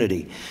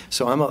community.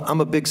 So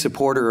I'm a big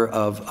supporter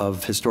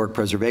of historic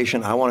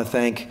preservation. I want to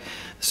thank,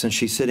 since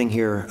she's sitting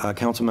here,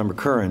 Councilmember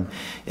Curran.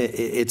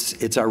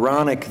 It's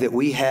ironic that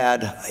we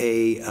had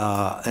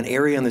an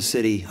area in the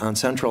city on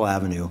Central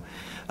Avenue,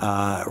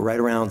 right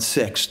around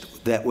 6th,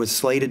 that was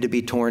slated to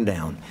be torn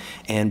down,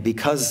 and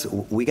because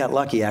we got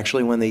lucky,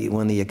 actually, when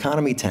the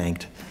economy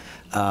tanked,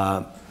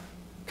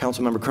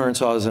 Councilmember Curran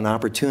saw it as an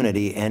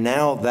opportunity, and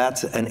now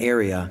that's an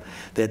area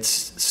that's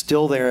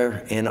still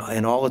there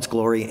in all its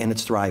glory, and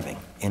it's thriving,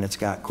 and it's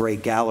got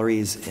great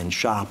galleries and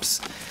shops,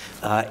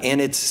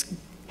 and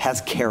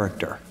has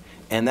character.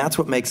 And that's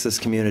what makes this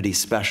community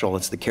special.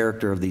 It's the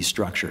character of these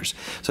structures.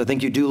 So I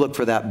think you do look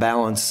for that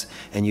balance,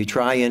 and you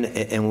try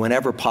and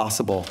whenever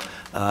possible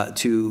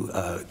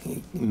to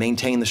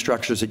maintain the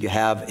structures that you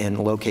have and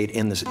locate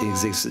in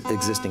the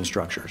existing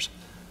structures.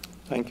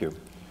 Thank you.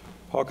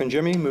 Hawk and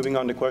Jimmy, moving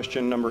on to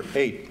question number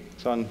 8.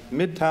 It's on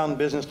Midtown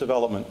business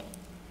development.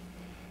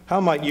 How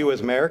might you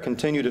as mayor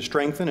continue to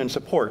strengthen and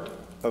support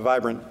a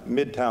vibrant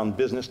Midtown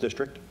business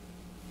district?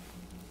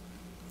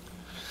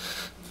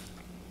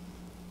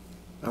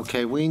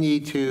 Okay, we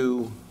need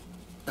to,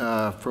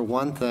 for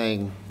one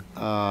thing,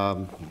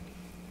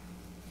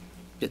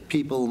 get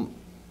people,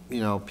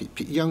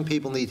 young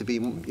people need to be,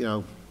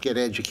 get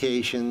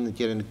education,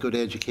 get a good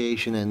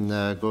education,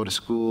 and go to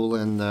school,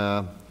 and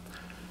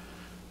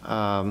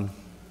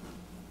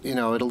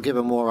it'll give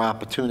them more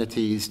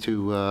opportunities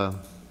to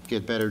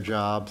get better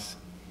jobs,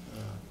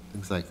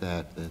 things like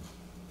that.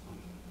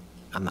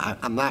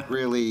 I'm not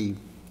really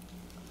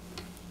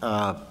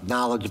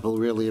knowledgeable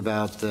really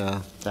about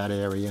that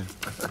area.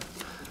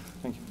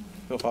 Thank you.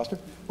 Bill Foster?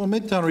 Well,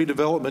 Midtown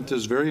redevelopment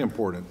is very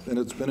important, and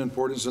it's been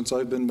important since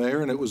I've been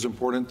mayor, and it was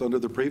important under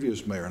the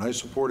previous mayor. And I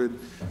supported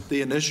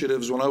the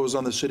initiatives when I was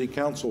on the city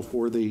council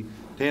for the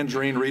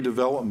Tangerine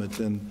redevelopment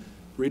and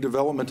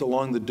redevelopment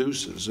along the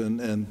Deuces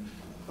and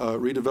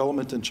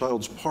redevelopment in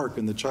Childs Park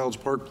and the Childs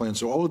Park plan.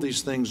 So all of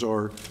these things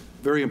are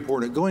very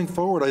important. Going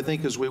forward, I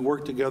think as we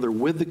work together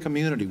with the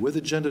community, with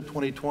Agenda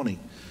 2020,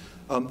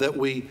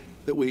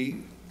 that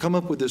we come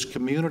up with this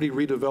community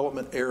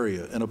redevelopment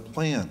area and a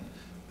plan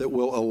that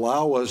will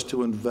allow us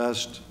to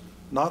invest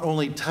not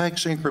only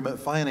tax increment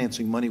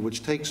financing money,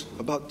 which takes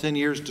about 10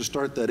 years to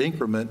start that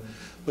increment,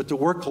 but to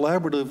work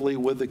collaboratively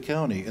with the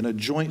county in a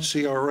joint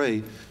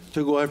CRA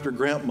to go after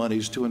grant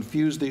monies to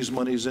infuse these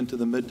monies into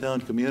the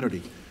Midtown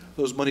community.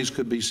 Those monies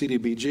could be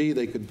CDBG,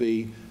 they could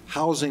be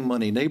housing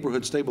money,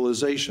 neighborhood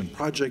stabilization,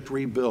 project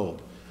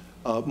rebuild,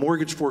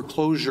 mortgage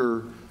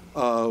foreclosure,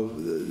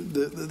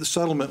 the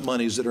settlement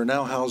monies that are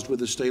now housed with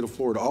the state of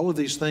Florida. All of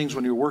these things,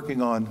 when you're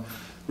working on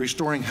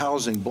restoring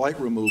housing, blight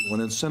removal,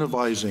 and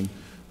incentivizing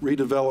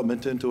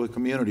redevelopment into a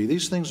community,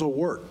 these things will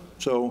work.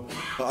 So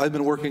I've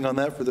been working on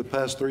that for the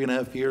past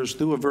 3.5 years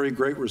through a very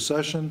great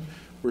recession.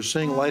 We're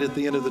seeing light at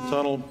the end of the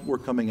tunnel. We're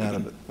coming out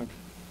of it.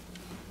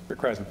 Rick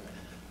Kreisman.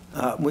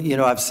 Well, you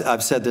know, I've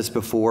said this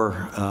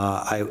before.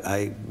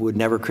 I would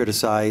never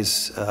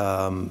criticize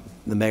the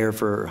mayor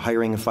for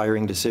hiring and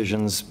firing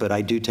decisions, but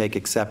I do take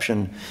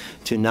exception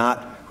to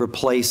not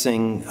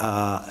replacing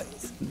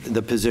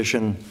the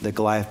position that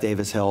Goliath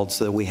Davis held,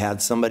 so that we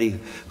had somebody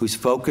whose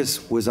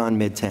focus was on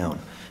Midtown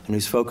and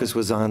whose focus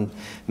was on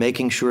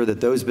making sure that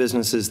those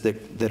businesses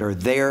that are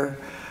there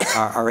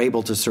are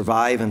able to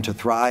survive and to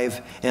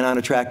thrive, and on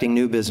attracting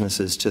new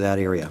businesses to that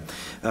area.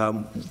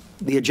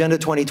 The Agenda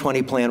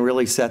 2020 plan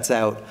really sets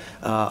out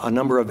a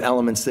number of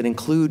elements that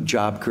include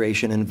job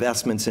creation,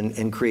 investments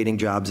in creating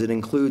jobs. It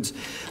includes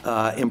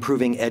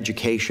improving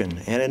education,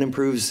 and it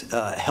improves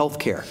health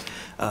care,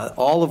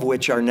 all of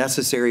which are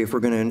necessary if we're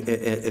going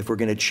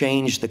to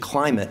change the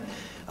climate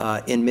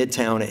in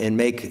Midtown and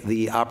make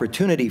the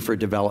opportunity for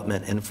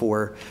development and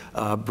for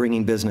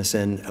bringing business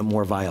in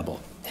more viable.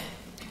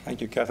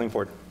 Thank you. Kathleen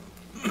Ford.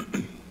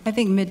 I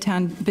think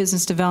Midtown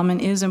business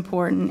development is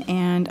important,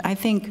 and I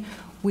think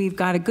we've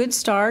got a good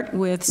start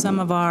with some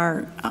of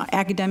our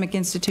academic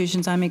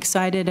institutions. I'm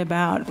excited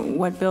about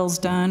what Bill's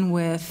done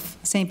with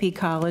St. Pete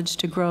College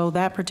to grow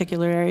that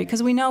particular area,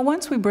 because we know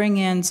once we bring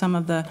in some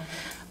of the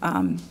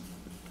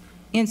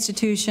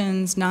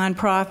institutions,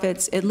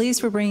 nonprofits, at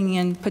least we're bringing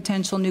in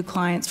potential new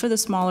clients for the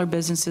smaller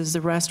businesses,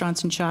 the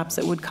restaurants and shops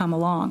that would come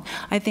along.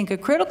 I think a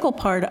critical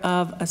part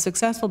of a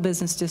successful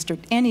business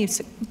district, any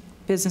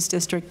business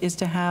district, is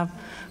to have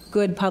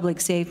good public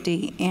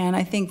safety, and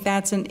I think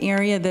that's an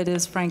area that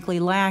is frankly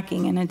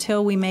lacking, and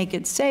until we make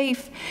it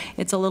safe,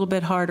 it's a little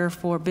bit harder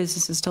for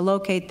businesses to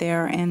locate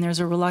there, and there's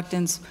a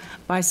reluctance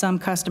by some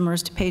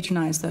customers to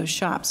patronize those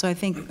shops. So I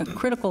think a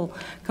critical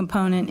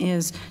component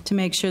is to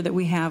make sure that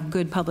we have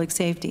good public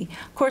safety.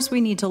 Of course,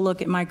 we need to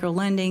look at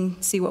micro-lending,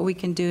 see what we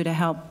can do to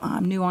help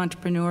new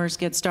entrepreneurs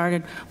get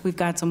started. We've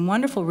got some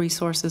wonderful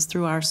resources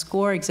through our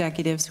SCORE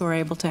executives who are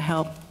able to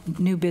help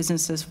new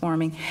businesses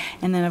forming.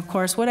 And then, of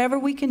course, whatever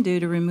we can do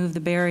to remove the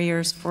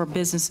barriers for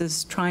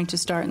businesses trying to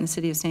start in the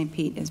city of St.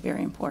 Pete is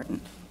very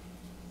important.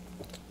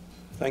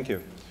 Thank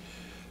you.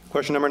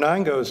 Question number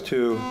 9 goes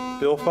to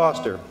Bill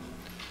Foster.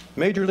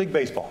 Major League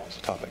Baseball is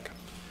the topic.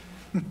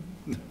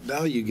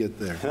 Now you get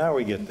there. Now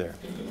we get there.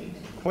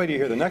 Wait till you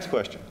hear the next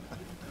question.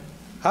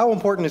 How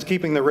important is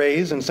keeping the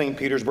Rays in St.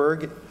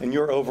 Petersburg in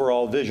your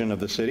overall vision of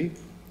the city?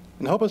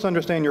 And help us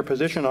understand your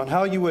position on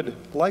how you would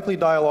likely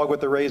dialogue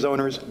with the Rays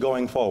owners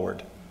going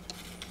forward.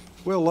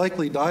 Well,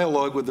 likely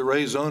dialogue with the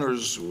Rays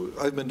owners,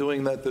 I've been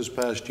doing that this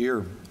past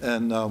year.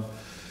 And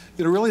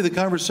really the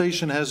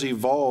conversation has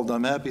evolved.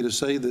 I'm happy to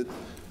say that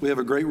we have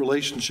a great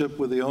relationship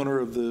with the owner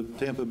of the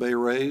Tampa Bay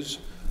Rays.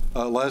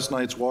 Last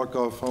night's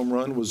walk-off home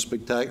run was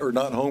spectacular, or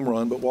not home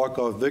run, but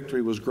walk-off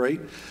victory was great.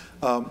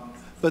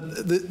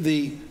 But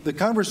the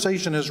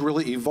conversation has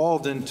really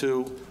evolved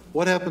into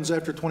what happens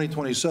after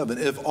 2027.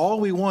 If all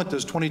we want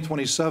is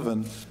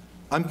 2027,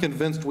 I'm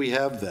convinced we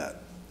have that.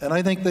 And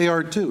I think they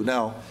are too.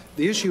 Now,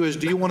 the issue is,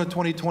 do you want a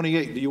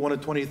 2028? Do you want a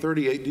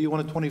 2038? Do you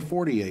want a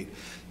 2048?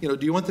 You know,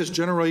 do you want this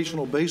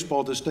generational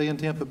baseball to stay in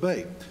Tampa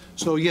Bay?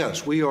 So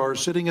yes, we are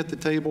sitting at the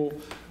table.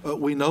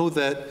 We know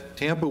that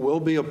Tampa will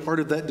be a part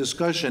of that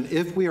discussion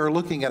if we are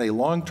looking at a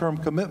long-term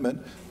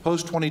commitment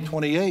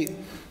post-2028.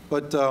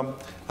 But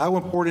how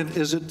important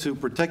is it to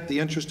protect the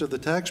interest of the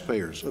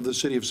taxpayers of the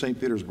city of St.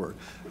 Petersburg?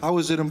 How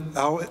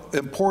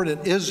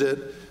important is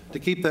it to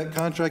keep that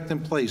contract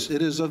in place?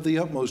 It is of the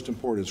utmost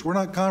importance. We're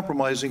not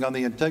compromising on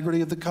the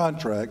integrity of the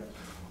contract,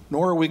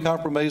 nor are we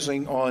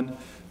compromising on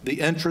the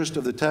interest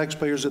of the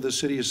taxpayers of the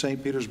city of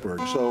St. Petersburg.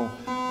 So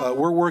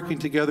we're working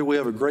together. We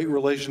have a great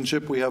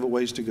relationship. We have a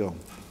ways to go.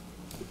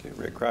 Okay,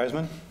 Rick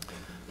Kreisman.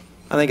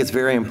 I think it's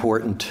very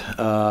important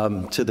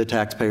to the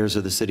taxpayers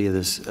of the city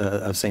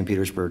of St.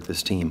 Petersburg,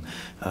 this team.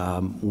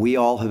 We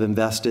all have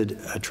invested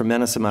a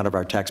tremendous amount of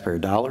our taxpayer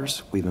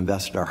dollars. We've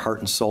invested our heart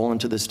and soul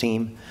into this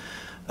team.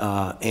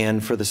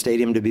 And for the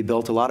stadium to be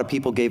built, a lot of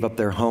people gave up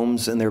their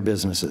homes and their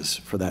businesses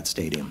for that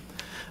stadium.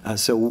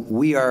 So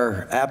we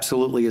are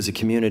absolutely, as a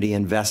community,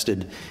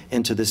 invested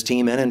into this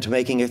team and into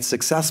making it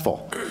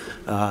successful.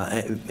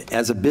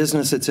 As a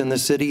business that's in the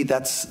city,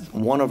 that's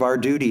one of our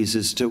duties,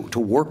 is to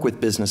work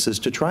with businesses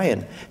to try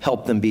and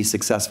help them be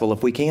successful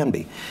if we can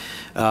be.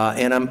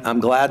 And I'm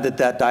glad that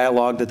that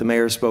dialogue that the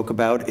mayor spoke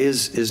about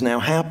is now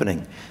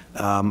happening.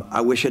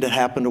 I wish it had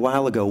happened a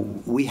while ago.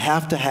 We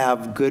have to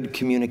have good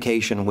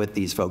communication with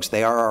these folks.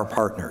 They are our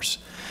partners.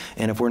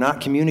 And if we're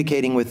not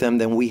communicating with them,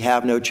 then we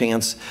have no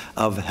chance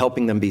of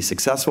helping them be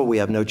successful. We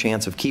have no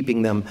chance of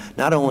keeping them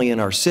not only in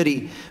our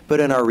city, but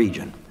in our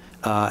region.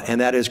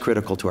 And that is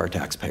critical to our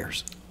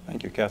taxpayers.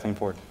 Thank you. Kathleen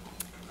Ford.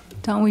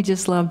 Don't we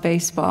just love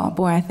baseball?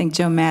 Boy, I think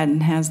Joe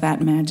Madden has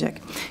that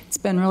magic. It's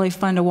been really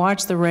fun to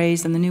watch the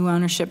Rays, and the new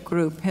ownership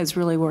group has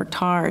really worked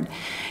hard.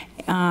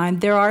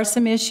 There are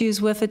some issues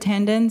with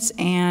attendance,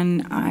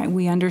 and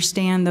we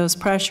understand those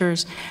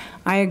pressures.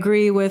 I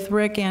agree with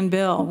Rick and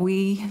Bill.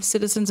 We,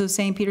 citizens of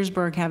St.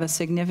 Petersburg, have a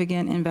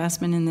significant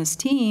investment in this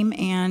team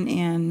and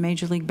in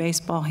Major League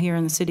Baseball here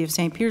in the city of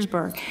St.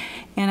 Petersburg.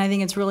 And I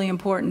think it's really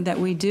important that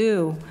we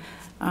do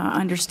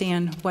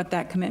understand what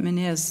that commitment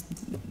is.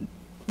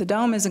 the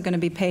dome isn't going to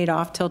be paid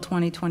off till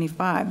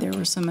 2025. There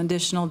was some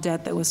additional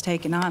debt that was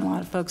taken on. A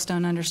lot of folks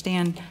don't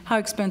understand how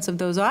expensive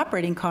those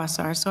operating costs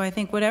are. So I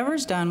think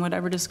whatever's done,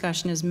 whatever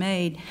discussion is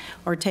made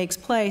or takes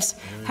place,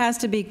 has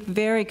to be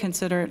very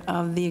considerate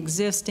of the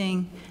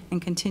existing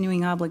and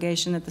continuing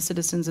obligation that the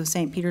citizens of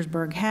St.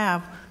 Petersburg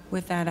have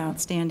with that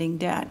outstanding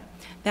debt.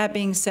 That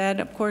being said,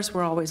 of course,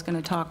 we're always going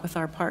to talk with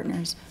our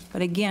partners.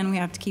 But again, we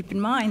have to keep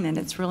in mind that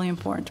it's really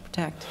important to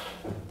protect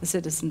the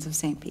citizens of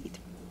St. Pete.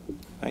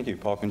 Thank you.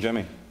 Paul and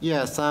Jimmy.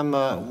 Yes, I'm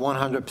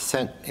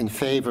 100% in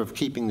favor of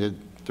keeping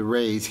the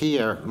raise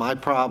here. My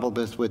problem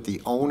is with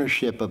the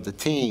ownership of the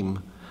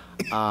team.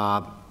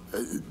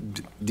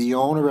 The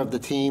owner of the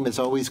team is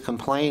always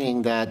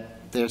complaining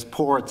that there's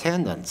poor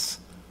attendance.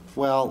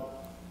 Well,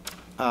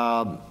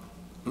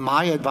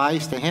 my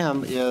advice to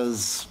him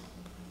is,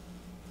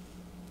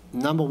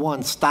 number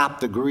one,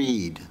 stop the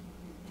greed.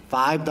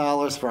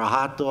 $5 for a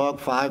hot dog,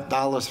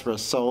 $5 for a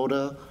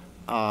soda,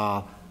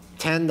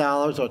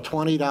 $10 or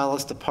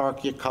 $20 to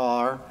park your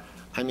car.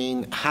 I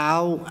mean,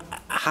 how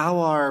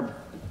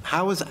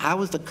is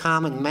the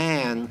common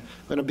man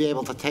going to be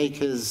able to take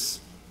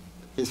his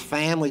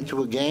family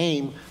to a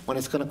game when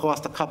it's going to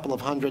cost a couple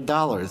of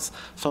 $100s?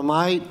 So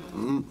my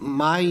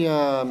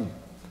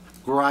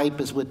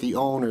gripe is with the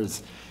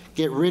owners.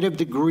 Get rid of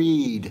the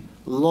greed,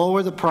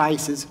 lower the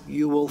prices,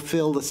 you will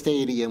fill the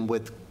stadium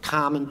with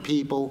common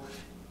people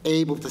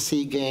able to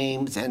see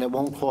games, and it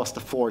won't cost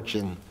a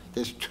fortune.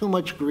 There's too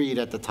much greed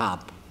at the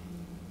top.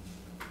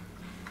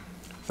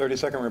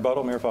 30-second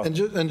rebuttal, Mayor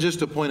Foster. And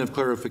just a point of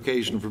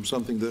clarification from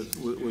something that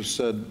was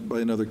said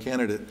by another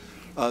candidate.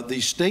 The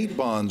state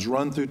bonds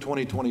run through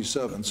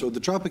 2027, so the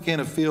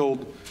Tropicana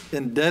Field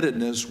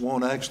indebtedness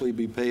won't actually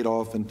be paid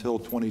off until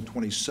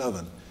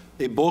 2027.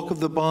 A bulk of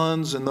the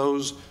bonds and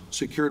those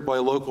secured by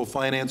local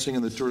financing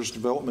and the tourist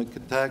development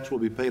tax will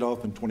be paid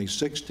off in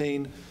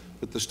 2016,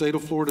 but the state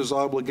of Florida's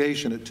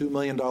obligation at $2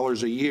 million a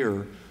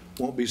year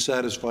won't be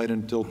satisfied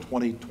until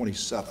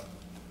 2027.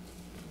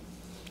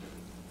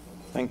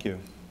 Thank you.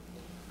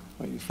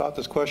 Well, you thought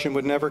this question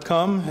would never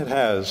come. It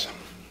has.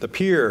 The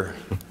pier,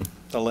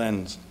 the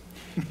lens.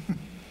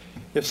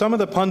 If some of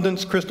the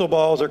pundits' crystal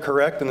balls are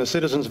correct and the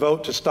citizens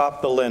vote to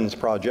stop the lens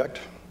project,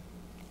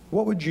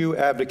 what would you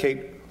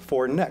advocate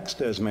for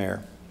next as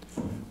mayor?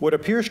 Would a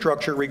pier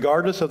structure,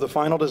 regardless of the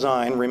final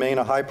design, remain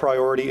a high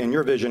priority in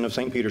your vision of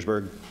St.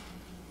 Petersburg?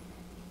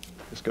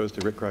 This goes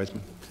to Rick Kreisman.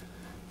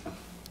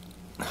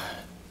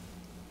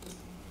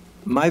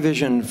 My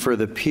vision for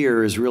the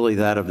pier is really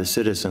that of the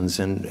citizens,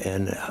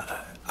 and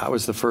I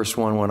was the first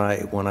one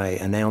when I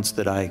announced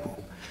that I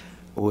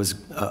was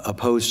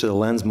opposed to the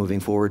lens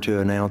moving forward to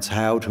announce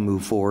how to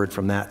move forward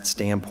from that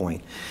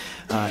standpoint.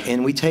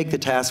 And we take the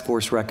task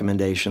force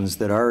recommendations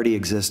that already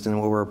exist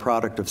and were a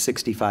product of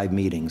 65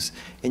 meetings,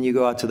 and you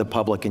go out to the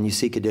public and you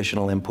seek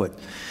additional input.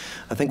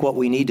 I think what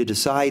we need to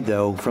decide,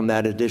 though, from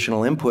that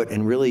additional input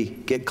and really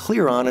get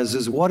clear on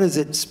is what is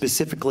it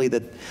specifically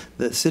that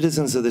the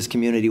citizens of this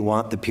community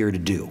want the pier to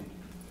do?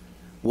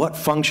 What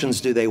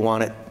functions do they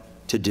want it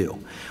to do?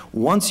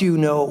 Once you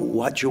know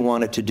what you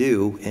want it to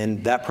do,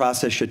 and that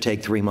process should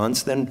take 3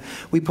 months, then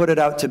we put it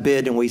out to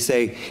bid and we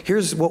say,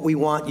 here's what we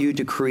want you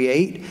to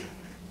create.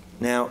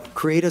 Now,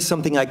 create us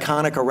something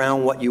iconic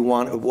around what you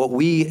want, what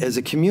we as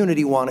a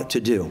community want it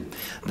to do.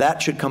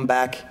 That should come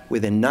back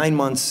within 9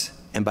 months,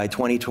 and by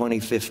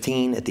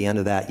 2015, at the end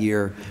of that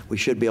year, we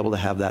should be able to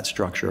have that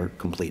structure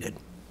completed.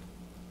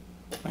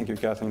 Thank you,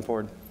 Kathleen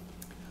Ford.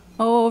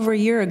 Oh, over a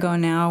year ago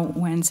now,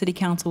 when City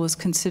Council was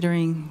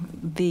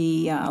considering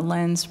the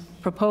lens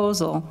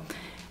proposal,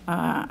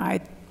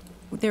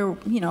 there,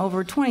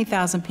 over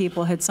 20,000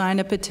 people had signed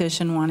a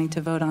petition wanting to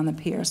vote on the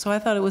pier. So I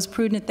thought it was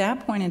prudent at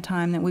that point in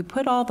time that we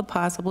put all the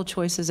possible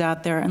choices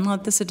out there and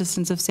let the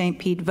citizens of St.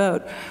 Pete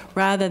vote,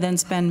 rather than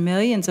spend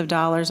millions of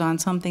dollars on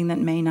something that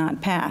may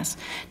not pass.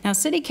 Now,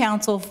 City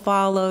Council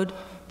followed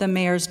the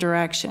mayor's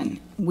direction.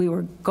 We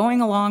were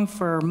going along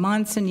for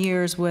months and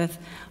years with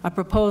a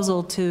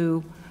proposal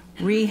to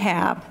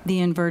rehab the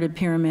inverted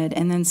pyramid,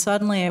 and then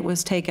suddenly it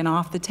was taken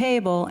off the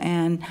table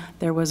and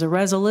there was a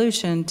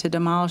resolution to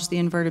demolish the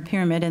inverted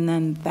pyramid, and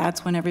then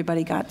that's when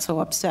everybody got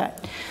so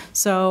upset.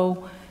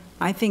 So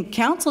I think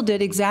council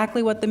did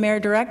exactly what the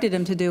mayor directed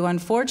him to do.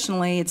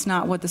 Unfortunately, it's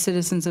not what the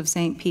citizens of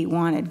St. Pete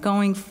wanted.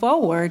 Going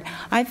forward,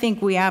 I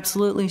think we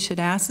absolutely should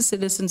ask the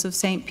citizens of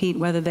St. Pete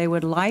whether they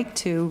would like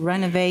to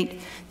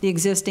renovate the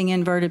existing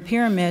inverted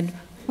pyramid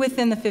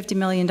within the $50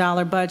 million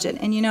budget.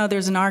 And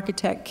there's an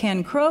architect,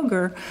 Ken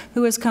Kroger,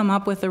 who has come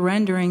up with a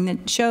rendering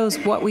that shows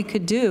what we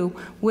could do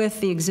with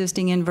the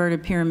existing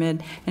inverted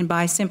pyramid, and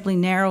by simply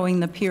narrowing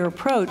the pier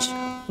approach,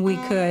 we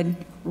could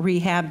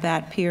rehab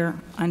that pier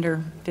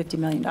under $50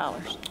 million.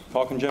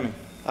 Paul and Jimmy.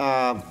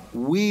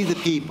 We the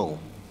people,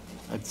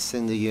 it's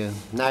in the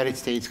United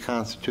States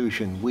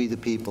Constitution, we the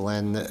people,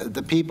 and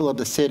the people of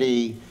the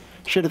city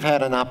should have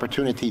had an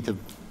opportunity to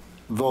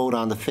vote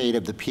on the fate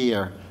of the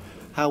pier.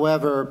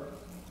 However,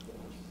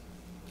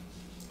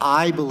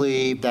 I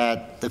believe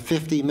that the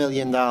 $50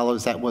 million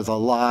that was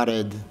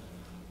allotted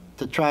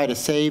to try to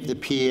save the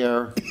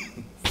pier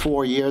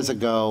 4 years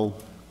ago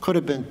could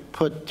have been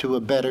put to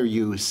a better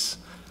use.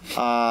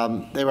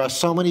 There are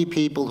so many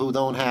people who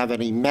don't have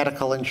any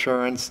medical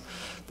insurance.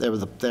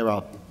 There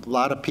are a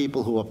lot of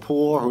people who are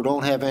poor, who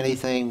don't have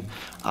anything.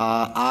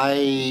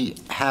 I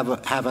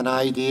have an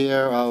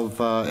idea of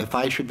if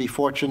I should be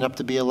fortunate enough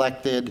to be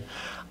elected,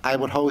 I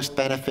would host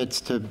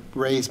benefits to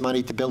raise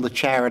money to build a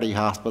charity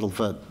hospital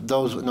for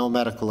those with no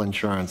medical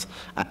insurance.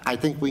 I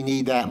think we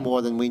need that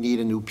more than we need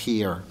a new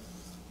pier.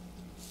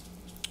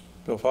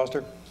 Bill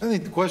Foster? I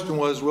think the question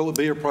was, will it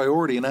be a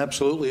priority? And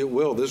absolutely it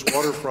will. This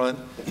waterfront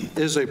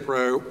is a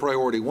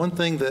priority. One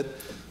thing that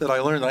I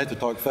learned, I have to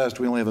talk fast,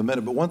 we only have a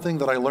minute, but one thing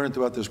that I learned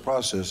throughout this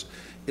process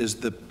is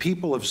the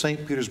people of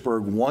St.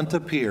 Petersburg want a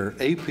pier,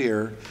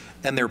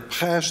 and they're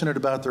passionate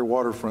about their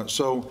waterfront.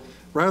 So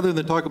rather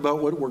than talk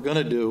about what we're going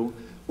to do,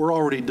 we're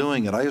already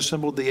doing it. I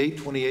assembled the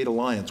 828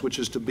 Alliance, which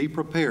is to be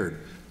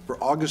prepared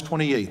for August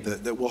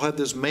 28th, that we'll have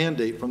this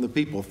mandate from the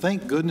people.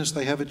 Thank goodness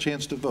they have a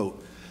chance to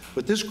vote.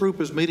 But this group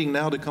is meeting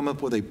now to come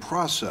up with a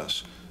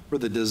process for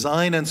the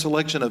design and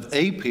selection of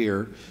a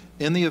pier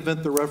in the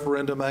event the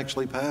referendum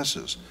actually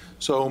passes.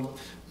 So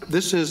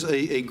this is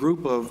a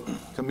group of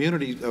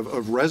community,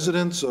 of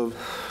residents, of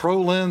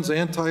pro-lens,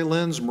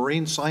 anti-lens,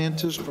 marine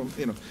scientists from,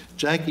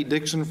 Jackie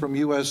Dixon from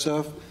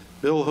USF,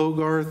 Bill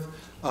Hogarth,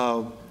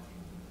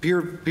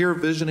 peer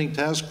visioning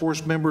task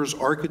force members,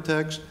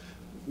 architects,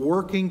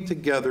 working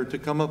together to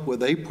come up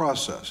with a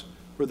process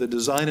for the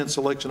design and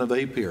selection of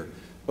a pier.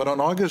 But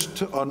on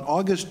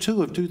August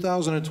 2 of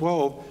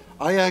 2012,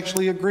 I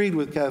actually agreed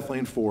with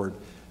Kathleen Ford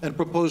and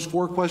proposed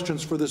 4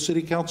 questions for the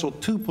City Council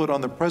to put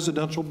on the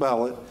presidential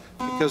ballot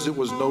because it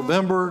was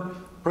November,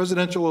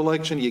 presidential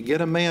election, you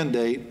get a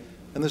mandate,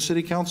 and the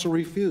City Council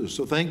refused.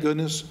 So thank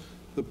goodness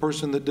the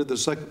person that did the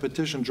second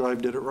petition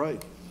drive did it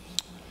right.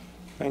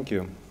 Thank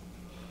you.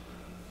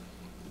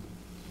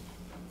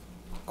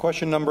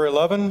 Question number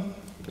 11,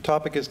 the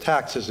topic is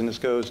taxes, and this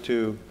goes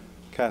to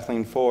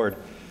Kathleen Ford.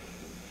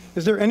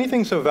 Is there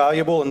anything so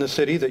valuable in the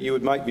city that you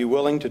might be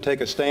willing to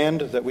take a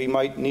stand that we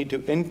might need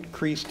to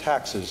increase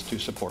taxes to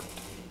support?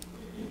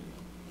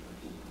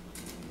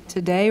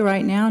 Today,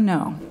 right now,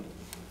 no.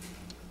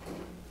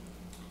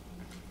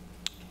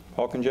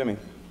 Paul and Jimmy.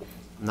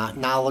 Not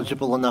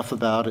knowledgeable enough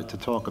about it to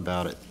talk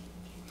about it.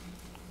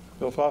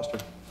 Bill Foster.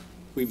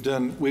 We've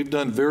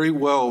done very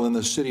well in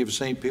the city of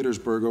St.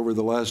 Petersburg over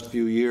the last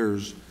few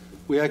years.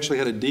 We actually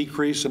had a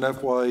decrease in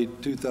FY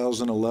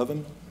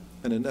 2011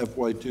 and in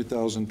FY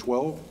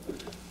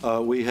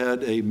 2012. We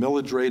had a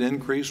millage rate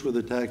increase with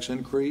a tax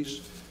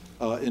increase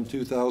in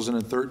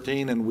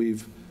 2013,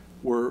 and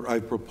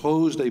I've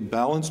proposed a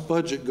balanced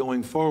budget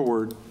going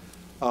forward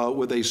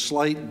with a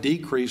slight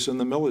decrease in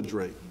the millage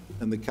rate.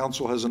 And the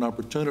council has an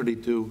opportunity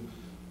to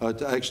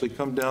actually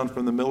come down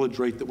from the millage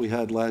rate that we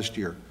had last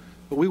year.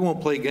 But we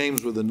won't play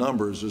games with the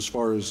numbers as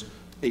far as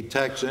a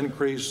tax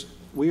increase.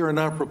 We are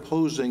not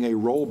proposing a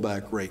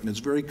rollback rate, and it's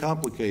very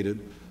complicated,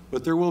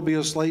 but there will be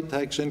a slight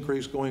tax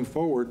increase going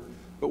forward,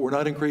 but we're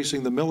not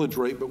increasing the millage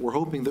rate, but we're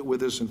hoping that with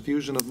this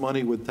infusion of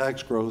money with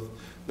tax growth,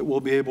 that we'll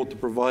be able to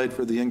provide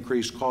for the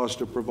increased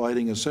cost of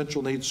providing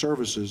essential needs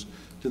services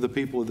to the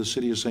people of the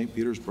city of St.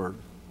 Petersburg.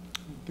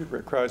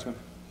 Rick Kreisman.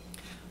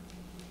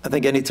 I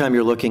think anytime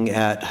you're looking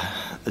at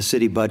the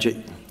city budget,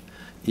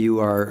 you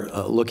are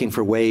looking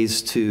for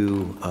ways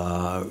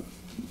to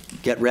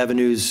get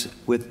revenues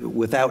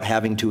without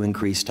having to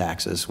increase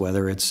taxes,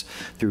 whether it's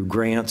through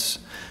grants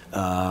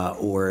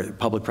or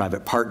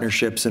public-private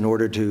partnerships in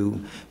order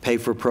to pay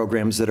for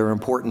programs that are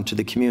important to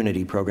the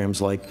community,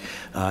 programs like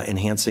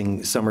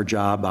enhancing summer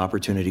job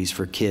opportunities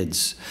for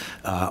kids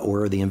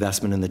or the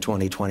investment in the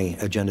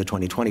Agenda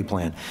 2020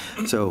 plan.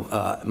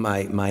 So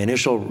my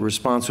initial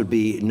response would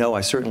be, no,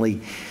 I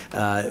certainly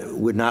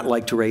would not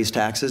like to raise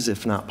taxes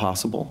if not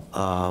possible.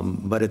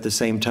 But at the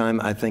same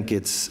time, I think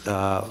it's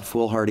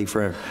foolhardy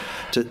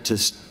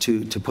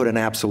to put an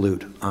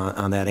absolute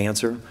on that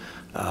answer.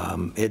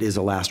 It is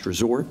a last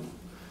resort.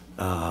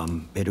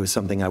 It was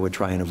something I would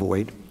try and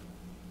avoid.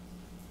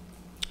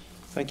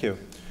 Thank you.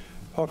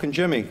 Paul and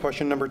Jimmy,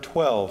 question number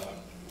 12.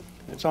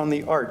 It's on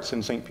the arts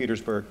in St.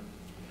 Petersburg.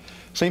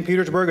 St.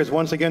 Petersburg has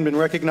once again been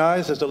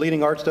recognized as the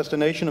leading arts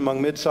destination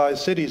among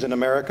mid-sized cities in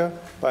America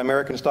by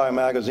American Style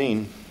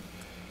magazine.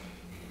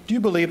 Do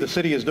you believe the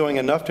city is doing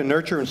enough to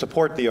nurture and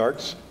support the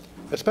arts,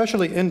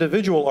 especially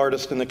individual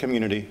artists in the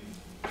community?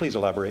 Please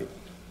elaborate.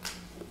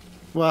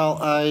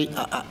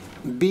 Well,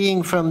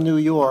 being from New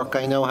York,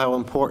 I know how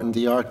important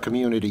the art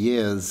community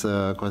is,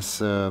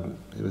 because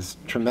it was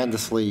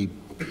tremendously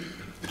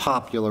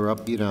popular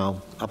up in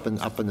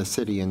the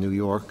city in New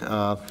York.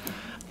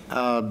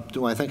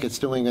 Do I think it's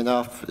doing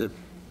enough?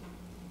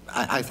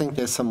 I think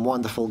there's some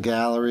wonderful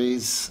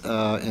galleries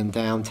in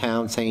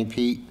downtown St.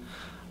 Pete.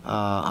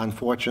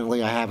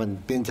 Unfortunately, I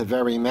haven't been to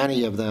very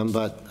many of them,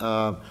 but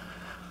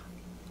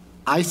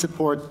I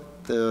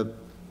support the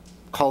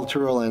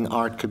cultural and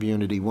art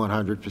community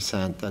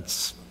 100%.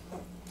 That's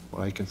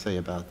what I can say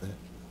about that.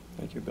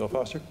 Thank you. Bill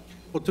Foster.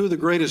 Well, two of the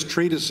greatest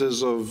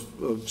treatises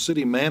of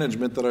city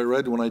management that I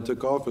read when I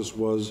took office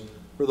was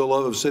For the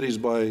Love of Cities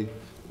by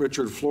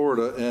Richard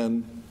Florida,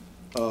 and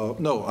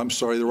no, I'm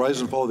sorry, The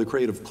Rise and Fall of the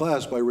Creative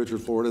Class by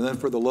Richard Ford, and then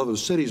For the Love of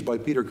Cities by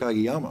Peter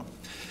Kageyama.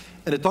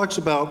 And it talks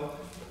about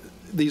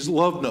these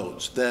love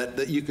notes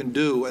that you can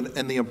do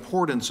and the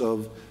importance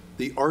of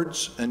the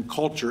arts and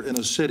culture in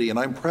a city. And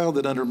I'm proud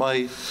that under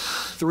my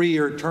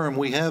 3-year term,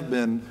 we have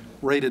been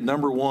rated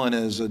 #1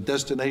 as a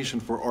destination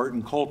for art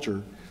and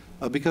culture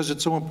because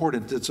it's so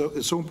important.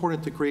 It's so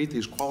important to create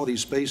these quality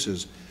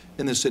spaces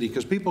in the city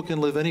because people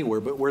can live anywhere,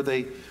 but where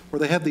they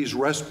have these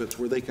respites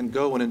where they can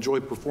go and enjoy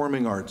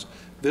performing arts,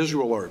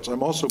 visual arts.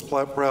 I'm also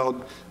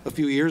proud a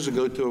few years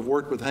ago to have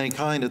worked with Hank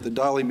Hine at the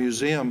Dali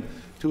Museum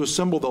to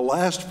assemble the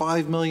last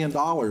 $5 million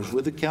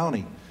with the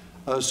county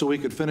so we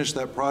could finish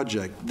that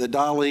project. The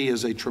Dali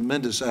is a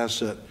tremendous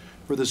asset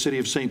for the city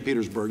of St.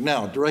 Petersburg.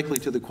 Now, directly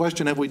to the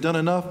question, have we done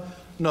enough?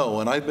 No,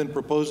 and I've been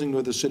proposing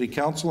with the city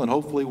council, and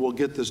hopefully we'll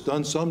get this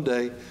done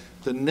someday,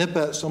 to nip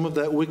at some of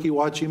that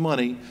wiki-wachi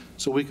money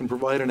so we can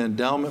provide an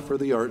endowment for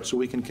the arts so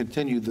we can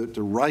continue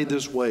to ride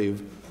this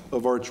wave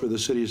of arts for the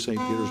city of St.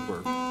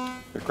 Petersburg.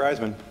 Mr.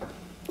 Kreisman.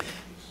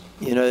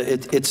 You know,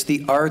 it's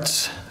the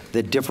arts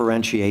that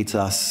differentiates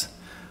us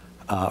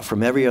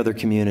from every other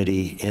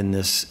community in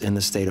the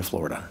state of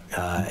Florida.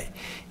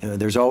 You know,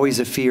 there's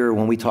always a fear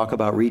when we talk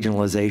about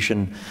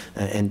regionalization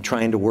and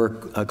trying to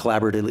work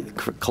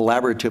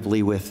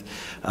collaboratively with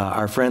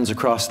our friends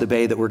across the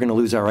bay that we're going to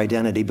lose our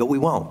identity, but we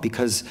won't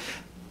because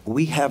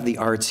we have the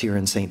arts here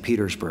in St.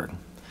 Petersburg,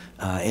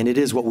 and it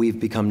is what we've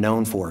become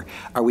known for.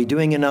 Are we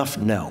doing enough?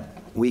 No.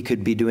 We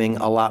could be doing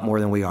a lot more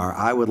than we are.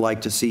 I would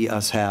like to see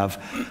us have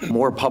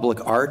more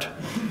public art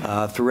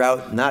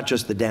throughout not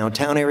just the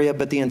downtown area,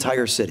 but the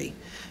entire city.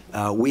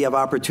 We have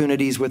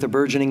opportunities with a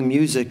burgeoning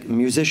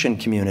musician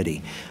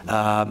community,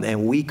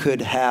 and we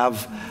could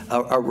have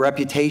a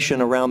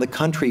reputation around the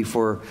country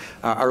for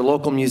our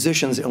local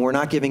musicians, and we're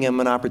not giving them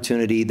an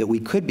opportunity that we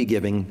could be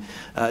giving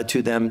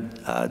to them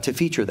to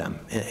feature them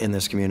in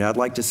this community. I'd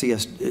like to see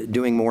us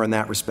doing more in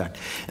that respect.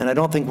 And I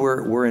don't think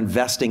we're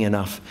investing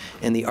enough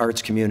in the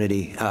arts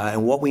community.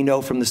 And what we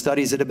know from the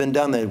studies that have been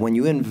done, that when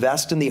you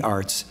invest in the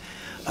arts,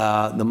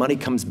 the money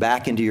comes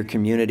back into your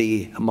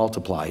community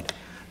multiplied.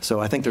 So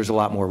I think there's a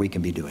lot more we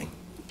can be doing.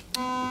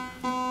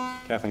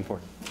 Kathleen Ford.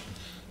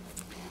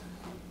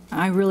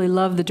 I really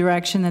love the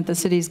direction that the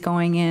city's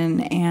going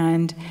in,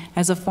 and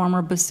as a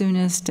former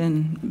bassoonist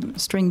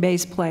and string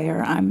bass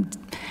player, I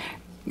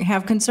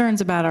have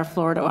concerns about our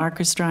Florida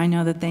Orchestra. I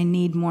know that they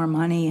need more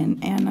money,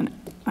 and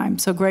I'm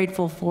so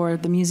grateful for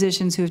the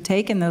musicians who have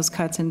taken those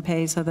cuts in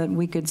pay so that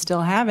we could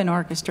still have an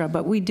orchestra,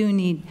 but we do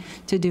need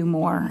to do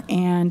more.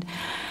 And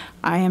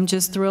I am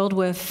just thrilled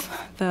with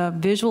the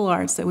visual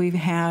arts that we've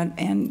had,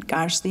 and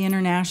gosh, the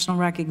international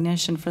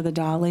recognition for the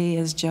Dali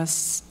is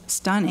just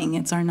stunning.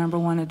 It's our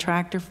 #1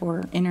 attractor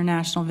for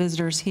international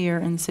visitors here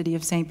in the city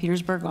of St.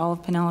 Petersburg, all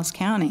of Pinellas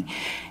County,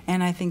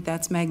 and I think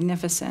that's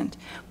magnificent.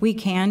 We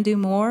can do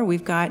more.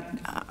 We've got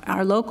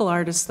our local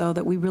artists, though,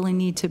 that we really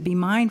need to be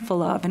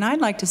mindful of, and I'd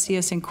like to see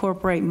us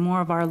incorporate more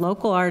of our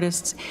local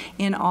artists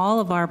in all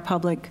of our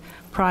public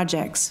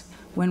projects.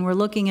 When we're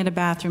looking at a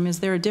bathroom,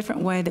 is there a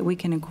different way that we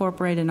can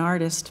incorporate an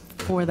artist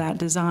for that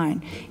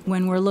design?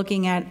 When we're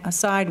looking at a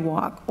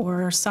sidewalk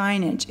or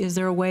signage, is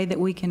there a way that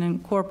we can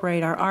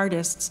incorporate our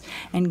artists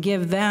and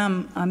give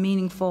them a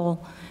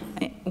meaningful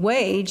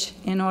wage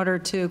in order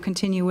to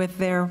continue with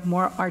their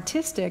more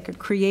artistic or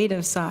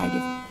creative side?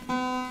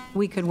 If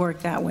we could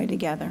work that way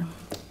together.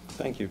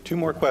 Thank you. 2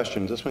 more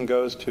questions. This one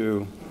goes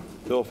to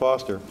Bill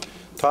Foster.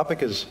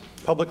 Topic is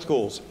public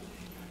schools.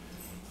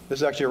 This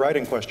is actually a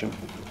writing question.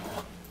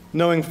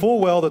 Knowing full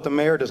well that the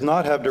mayor does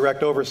not have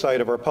direct oversight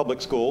of our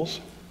public schools,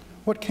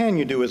 what can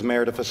you do as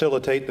mayor to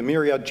facilitate the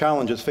myriad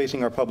challenges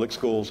facing our public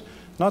schools,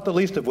 not the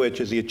least of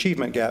which is the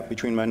achievement gap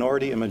between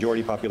minority and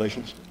majority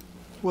populations?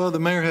 Well, the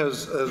mayor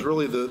has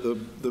really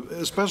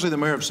especially the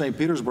mayor of St.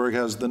 Petersburg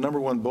has the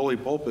 #1 bully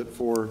pulpit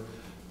for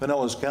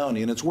Pinellas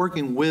County, and it's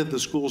working with the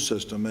school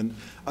system. And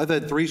I've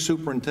had 3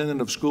 superintendents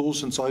of schools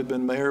since I've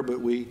been mayor, but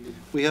we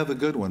have a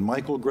good one.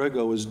 Michael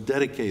Grego is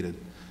dedicated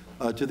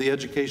to the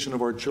education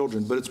of our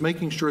children, but it's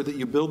making sure that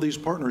you build these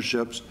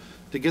partnerships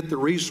to get the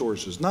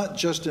resources, not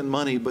just in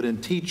money, but in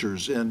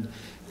teachers and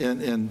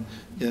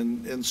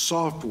in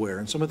software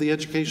and some of the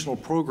educational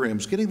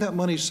programs, getting that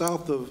money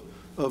south of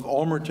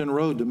Almerton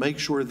Road to make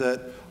sure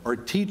that our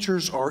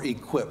teachers are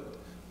equipped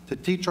to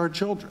teach our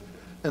children.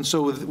 And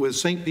so with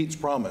St. Pete's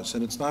Promise,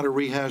 and it's not a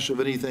rehash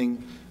of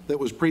anything that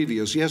was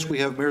previous. Yes, we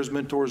have Mayor's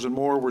Mentors and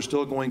more. We're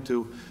still going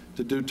to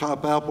do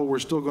Top Apple. We're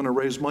still going to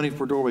raise money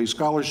for Doorway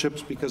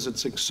Scholarships because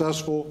it's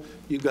successful.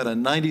 You've got a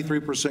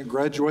 93%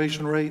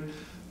 graduation rate,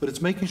 but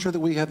it's making sure that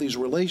we have these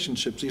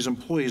relationships, these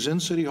employees in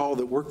City Hall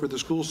that work for the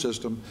school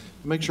system,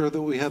 to make sure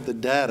that we have the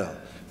data,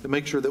 to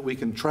make sure that we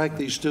can track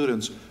these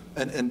students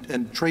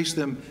and trace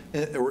them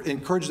or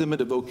encourage them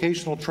into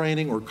vocational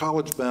training or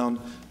college bound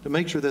to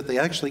make sure that they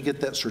actually get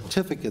that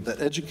certificate,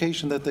 that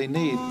education that they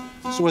need,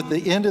 so at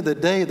the end of the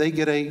day they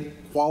get a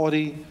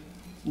quality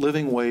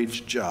living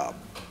wage job.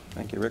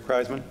 Thank you. Rick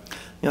Kreisman.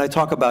 You know, I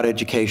talk about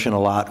education a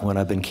lot when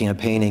I've been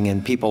campaigning,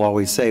 and people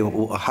always say,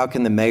 well, how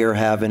can the mayor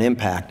have an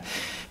impact?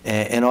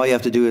 And all you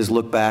have to do is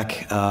look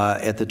back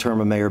at the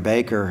term of Mayor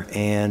Baker,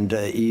 and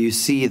you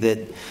see that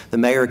the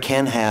mayor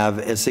can have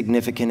a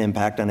significant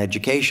impact on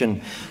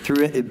education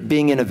through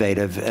being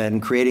innovative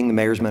and creating the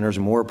Mayor's Mentors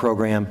and More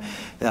program,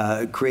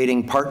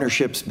 creating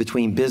partnerships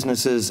between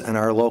businesses and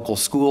our local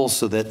schools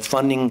so that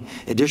funding,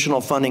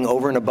 additional funding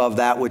over and above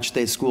that which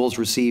the schools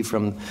receive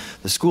from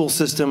the school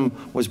system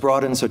was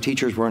brought in so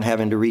teachers weren't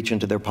having to reach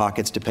into their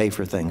pockets to pay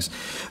for things.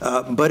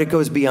 But it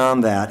goes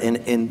beyond that,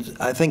 and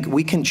I think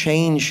we can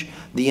change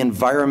the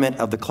environment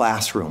of the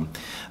classroom.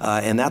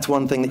 And that's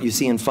one thing that you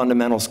see in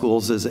fundamental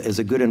schools is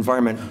a good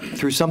environment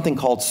through something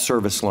called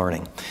service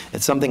learning.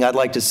 It's something I'd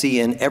like to see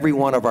in every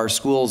one of our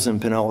schools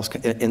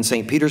in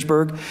St.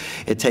 Petersburg.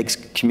 It takes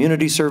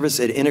community service,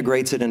 it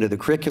integrates it into the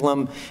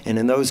curriculum, and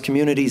in those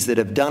communities that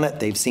have done it,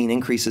 they've seen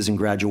increases in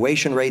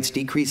graduation rates,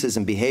 decreases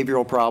in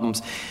behavioral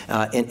problems,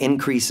 and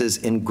increases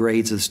in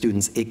grades of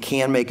students. It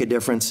can make a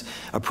difference.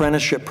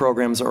 Apprenticeship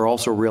programs are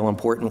also real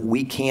important.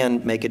 We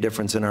can make a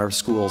difference in our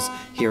schools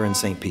here in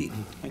St. Pete.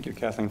 Thank you.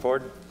 Kathleen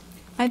Ford.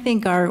 I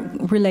think our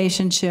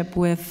relationship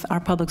with our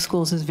public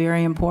schools is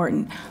very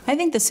important. I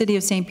think the city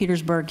of St.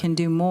 Petersburg can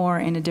do more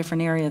in a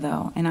different area,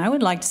 though, and I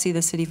would like to see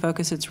the city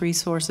focus its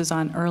resources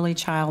on early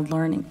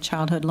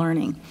childhood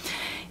learning.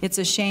 It's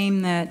a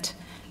shame that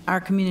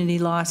our community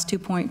lost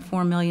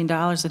 $2.4 million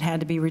that had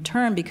to be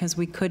returned because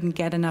we couldn't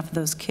get enough of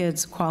those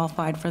kids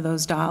qualified for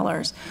those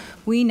dollars.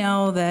 We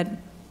know that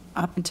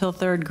up until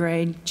 3rd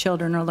grade,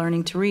 children are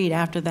learning to read.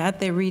 After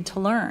that, they read to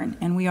learn,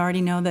 and we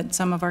already know that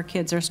some of our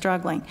kids are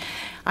struggling.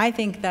 I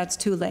think that's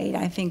too late.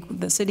 I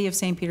think the city of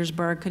St.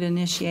 Petersburg could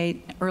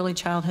initiate early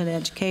childhood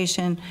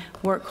education,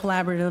 work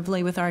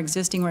collaboratively with our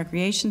existing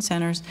recreation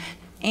centers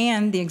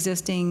and the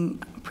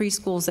existing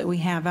preschools that we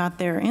have out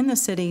there in the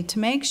city to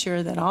make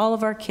sure that all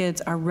of our kids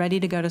are ready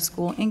to go to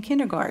school in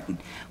kindergarten.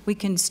 We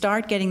can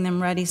start getting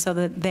them ready so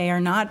that they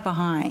are not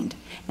behind.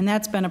 And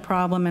that's been a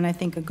problem and I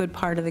think a good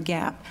part of the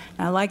gap.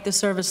 And I like the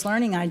service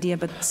learning idea,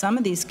 but some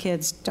of these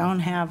kids don't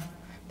have,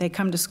 they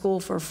come to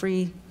school for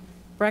free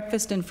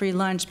breakfast and free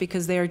lunch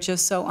because they are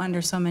just so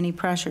under so many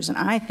pressures. And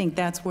I think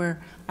that's where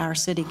our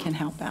city can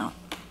help out.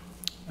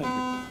 Thank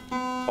you.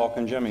 Paul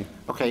and Jimmy.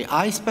 Okay,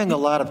 I spend a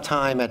lot of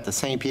time at the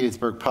St.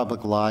 Petersburg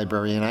Public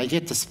Library, and I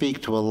get to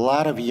speak to a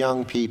lot of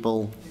young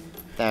people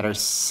that are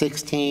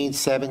 16,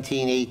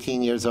 17,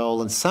 18 years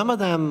old, and some of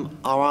them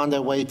are on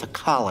their way to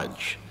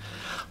college.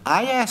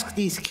 I ask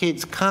these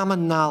kids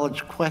common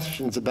knowledge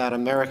questions about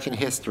American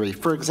history.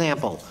 For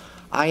example,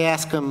 I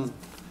ask them,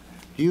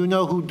 do you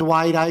know who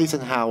Dwight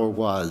Eisenhower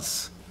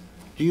was?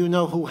 Do you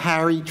know who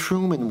Harry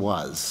Truman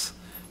was?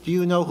 Do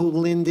you know who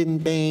Lyndon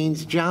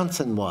Baines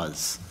Johnson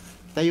was?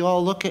 They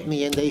all look at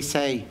me and they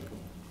say,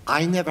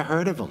 I never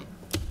heard of them.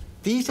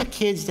 These are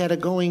kids that are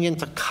going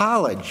into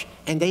college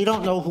and they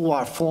don't know who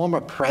our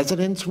former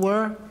presidents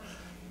were.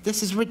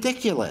 This is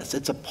ridiculous.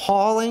 It's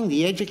appalling.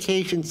 The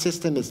education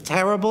system is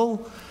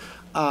terrible.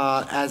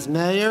 As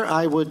mayor,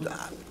 I would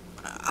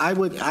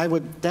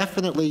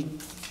definitely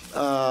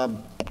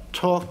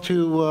talk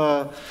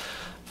to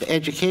the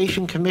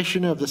education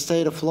commissioner of the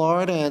state of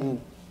Florida and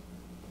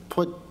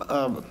put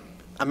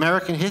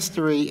American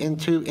history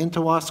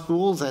into our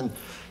schools, and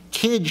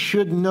kids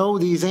should know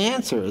these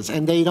answers,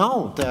 and they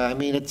don't. I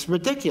mean, it's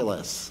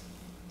ridiculous.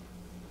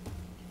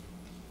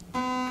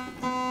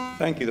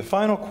 Thank you. The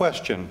final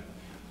question.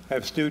 I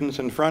have students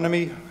in front of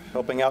me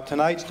helping out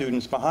tonight,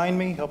 students behind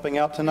me helping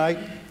out tonight,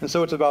 and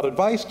so it's about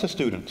advice to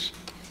students.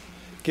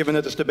 Given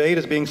that this debate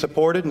is being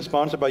supported and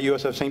sponsored by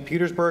USF St.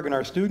 Petersburg and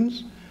our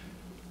students,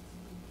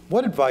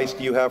 what advice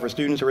do you have for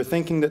students who are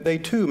thinking that they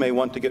too may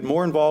want to get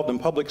more involved in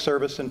public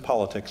service and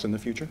politics in the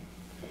future?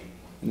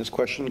 And this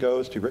question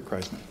goes to Rick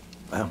Kreisman.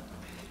 Wow.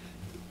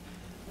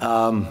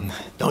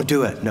 Don't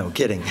do it. No,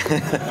 kidding.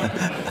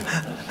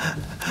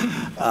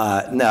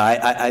 No,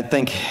 I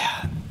think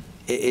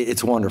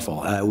it's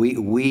wonderful.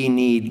 We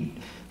need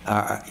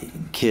our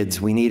kids,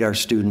 we need our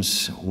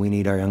students, we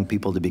need our young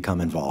people to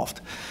become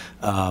involved.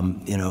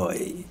 You know,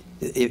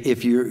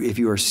 if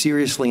you are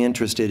seriously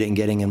interested in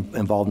getting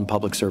involved in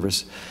public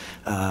service,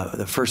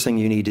 the first thing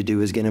you need to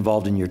do is get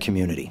involved in your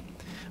community.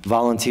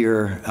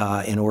 Volunteer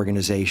in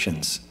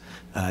organizations.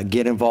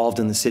 Get involved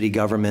in the city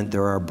government.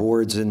 There are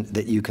boards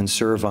that you can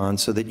serve on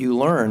so that you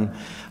learn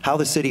how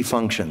the city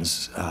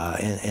functions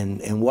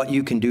and what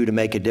you can do to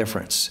make a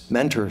difference.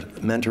 Mentor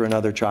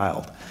another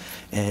child.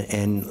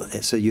 And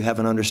so you have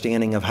an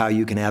understanding of how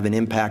you can have an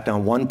impact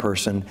on one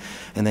person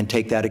and then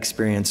take that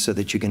experience so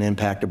that you can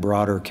impact a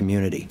broader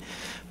community.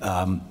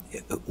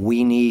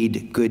 We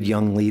need good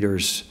young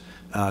leaders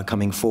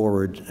coming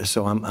forward,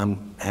 so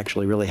I'm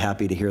actually really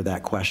happy to hear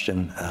that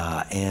question.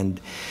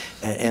 And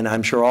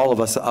I'm sure all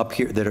of us up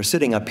here that are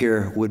sitting up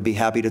here would be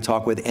happy to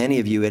talk with any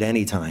of you at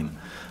any time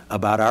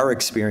about our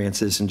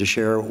experiences and to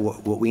share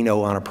what we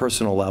know on a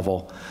personal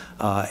level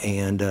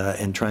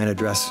and try and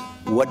address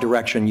what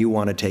direction you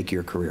want to take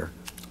your career.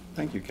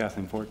 Thank you,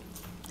 Kathleen Ford.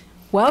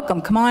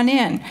 Welcome, come on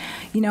in.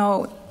 You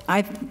know,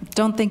 I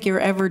don't think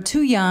you're ever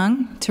too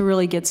young to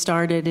really get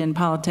started in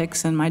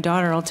politics, and my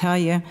daughter will tell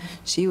you,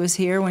 she was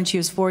here when she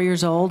was 4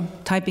 years old,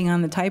 typing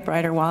on the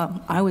typewriter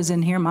while I was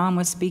in here. Mom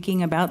was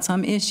speaking about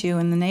some issue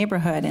in the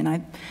neighborhood,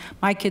 and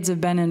my kids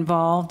have been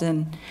involved,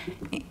 and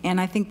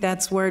I think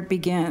that's where it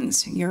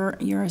begins. You're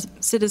a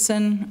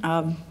citizen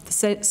of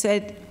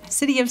the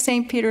City of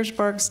St.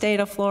 Petersburg, State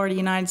of Florida,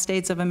 United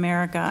States of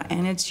America,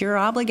 and it's your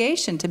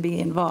obligation to be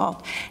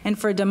involved. And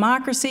for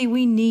democracy,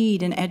 we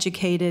need an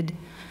educated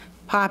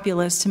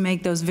populace to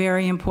make those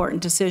very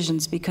important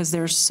decisions, because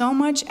there's so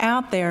much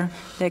out there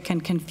that can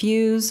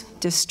confuse,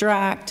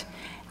 distract,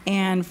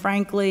 and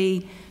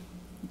frankly,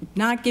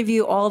 not give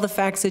you all the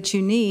facts that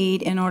you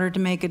need in order to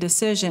make a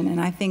decision. And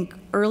I think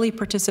early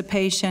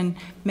participation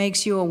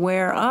makes you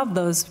aware of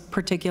those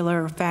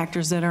particular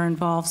factors that are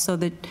involved, so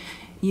that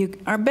you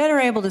are better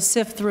able to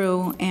sift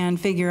through and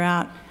figure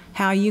out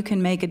how you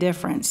can make a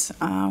difference.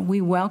 We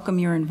welcome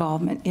your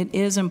involvement. It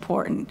is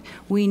important.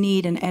 We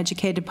need an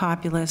educated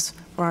populace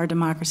for our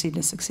democracy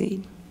to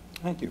succeed.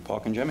 Thank you.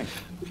 Paul and Jimmy.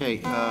 Okay,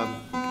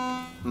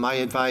 my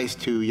advice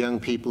to young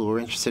people who are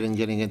interested in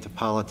getting into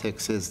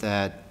politics is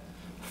that,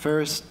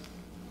 first,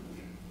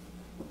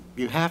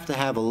 you have to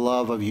have a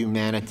love of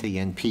humanity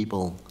and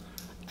people,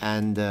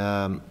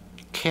 and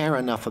care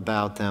enough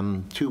about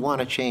them to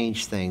want to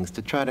change things,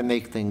 to try to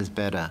make things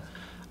better.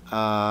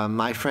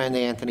 My friend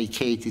Anthony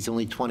Cates, he's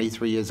only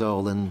 23 years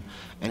old, and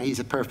he's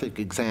a perfect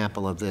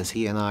example of this.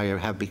 He and I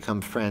have become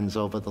friends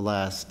over the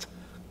last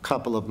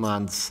couple of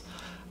months.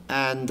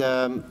 And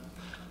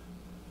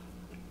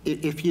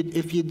if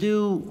you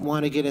do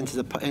want to get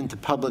into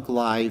public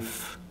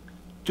life,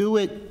 do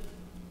it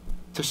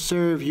to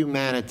serve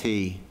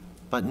humanity,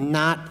 but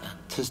not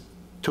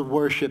to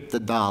worship the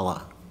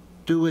dollar.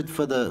 Do it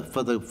for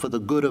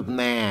the good of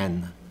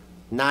man,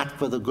 not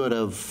for the good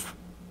of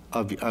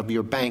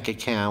your bank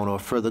account, or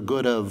for the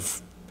good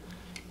of,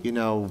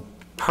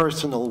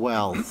 personal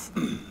wealth.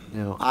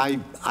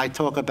 I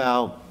talk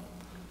about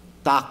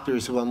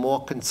doctors who are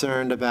more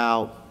concerned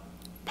about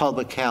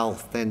public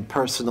health than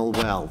personal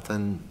wealth,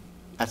 and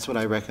that's what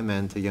I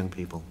recommend to young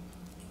people.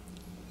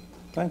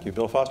 Thank you.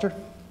 Bill Foster.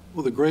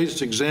 Well, the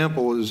greatest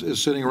example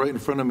is sitting right in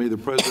front of me, the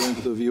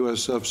president of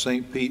USF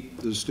St. Pete,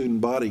 the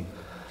student body.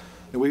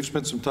 And we've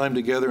spent some time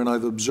together, and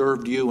I've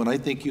observed you, and I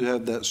think you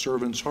have that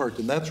servant's heart.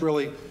 And that's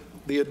really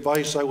the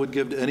advice I would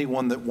give to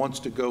anyone that wants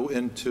to go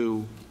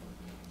into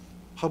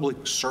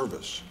public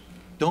service.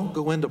 Don't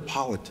go into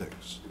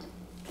politics.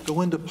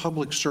 Go into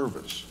public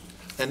service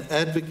and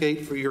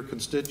advocate for your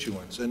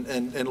constituents,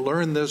 and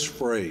learn this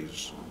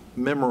phrase,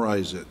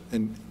 memorize it,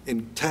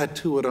 and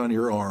tattoo it on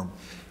your arm.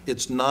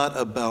 It's not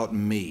about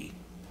me.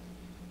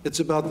 It's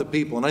about the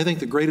people. And I think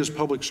the greatest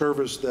public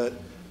service that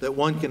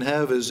one can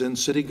have is in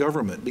city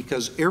government,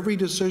 because every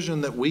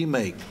decision that we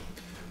make,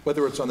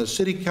 whether it's on the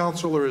city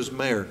council or as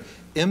mayor,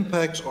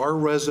 impacts our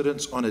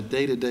residents on a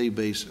day-to-day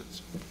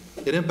basis.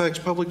 It impacts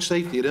public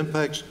safety. It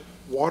impacts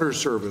water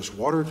service,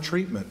 water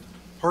treatment,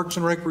 parks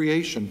and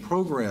recreation,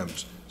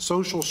 programs,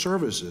 social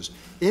services.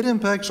 It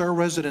impacts our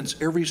residents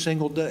every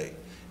single day.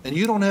 And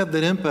you don't have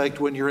that impact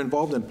when you're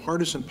involved in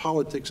partisan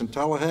politics in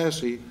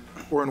Tallahassee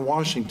or in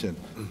Washington.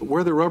 But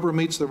where the rubber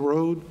meets the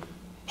road,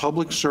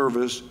 public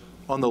service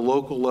on the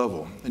local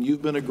level. And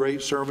you've been a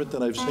great servant,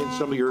 and I've seen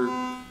some of your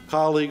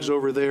colleagues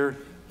over there.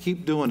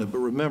 Keep doing it, but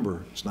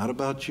remember, it's not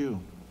about you.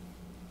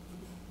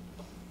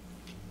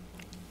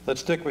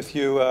 Let's stick with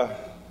you,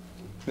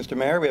 Mr.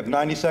 Mayor. We have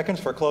 90 seconds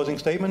for closing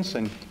statements,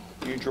 and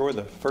you draw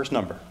the first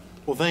number.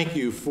 Well, thank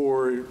you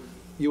for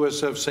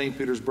USF St.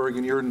 Petersburg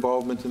and your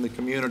involvement in the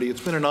community. It's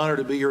been an honor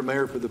to be your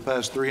mayor for the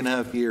past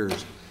 3.5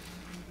 years.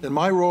 And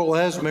my role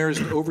as mayor is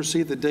to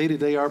oversee the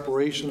day-to-day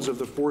operations of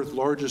the 4th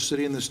largest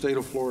city in the state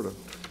of Florida,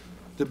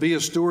 to be a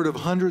steward of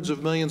hundreds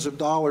of millions of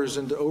dollars,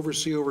 and to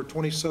oversee over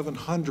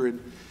 2,700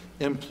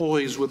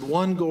 employees with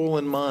one goal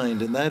in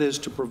mind, and that is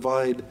to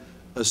provide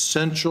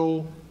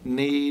essential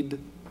need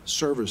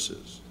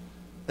services.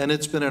 And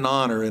it's been an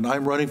honor, and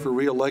I'm running for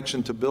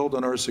re-election to build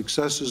on our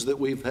successes that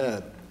we've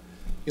had.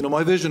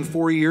 My vision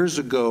 4 years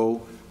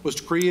ago was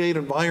to create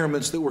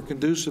environments that were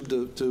conducive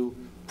to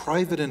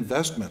private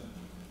investment,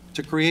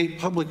 to create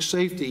public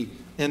safety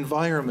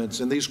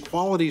environments and these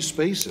quality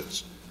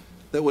spaces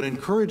that would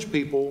encourage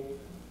people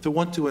to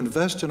want to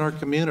invest in our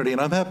community. And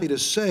I'm happy to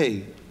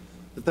say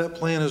that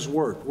plan has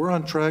worked. We're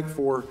on track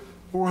for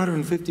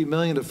 $450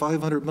 million to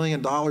 $500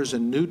 million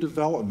in new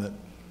development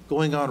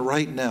going on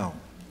right now.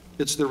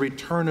 It's the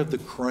return of the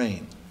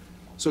crane.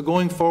 So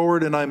going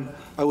forward, and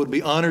I would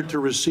be honored to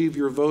receive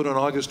your vote on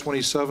August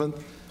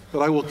 27th, but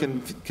I will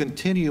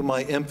continue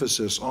my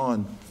emphasis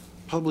on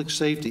public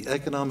safety,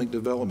 economic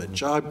development,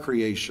 job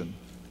creation,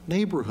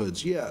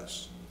 neighborhoods,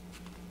 yes,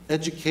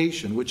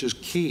 education, which is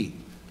key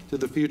to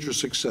the future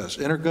success,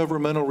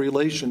 intergovernmental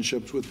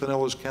relationships with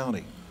Pinellas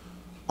County.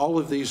 All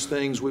of these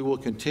things we will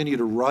continue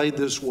to ride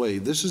this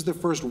wave. This is the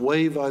first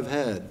wave I've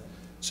had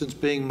since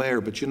being mayor,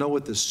 but you know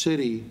what? The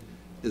city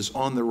is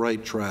on the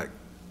right track.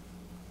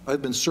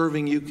 I've been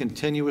serving you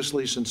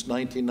continuously since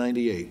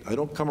 1998. I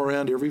don't come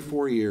around every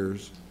 4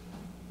 years.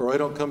 or I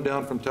don't come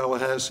down from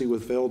Tallahassee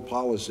with failed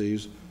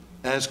policies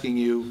asking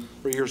you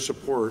for your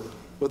support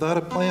without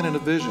a plan and a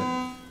vision.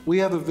 We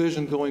have a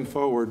vision going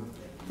forward.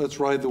 Let's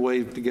ride the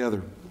wave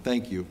together.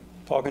 Thank you.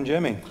 Talking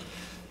Jimmy.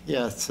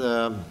 Yes,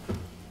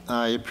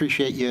 I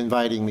appreciate you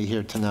inviting me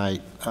here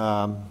tonight.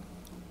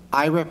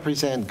 I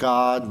represent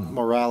God,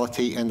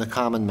 morality, and the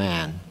common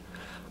man.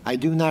 I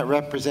do not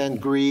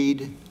represent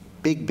greed,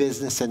 big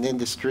business and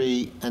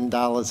industry, and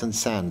dollars and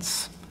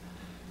cents.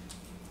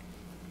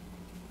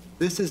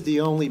 This is the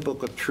only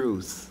book of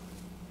truth.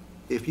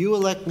 If you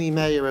elect me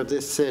mayor of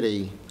this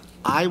city,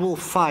 I will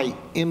fight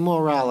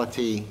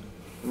immorality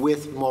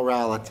with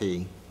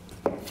morality.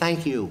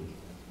 Thank you.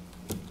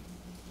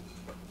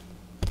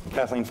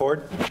 Kathleen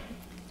Ford.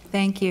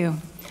 Thank you.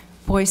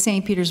 Boy,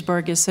 St.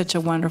 Petersburg is such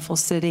a wonderful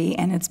city,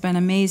 and it's been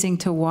amazing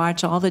to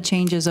watch all the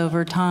changes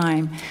over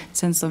time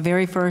since the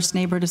very first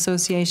neighborhood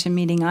association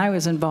meeting I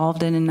was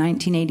involved in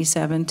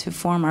 1987 to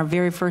form our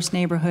very first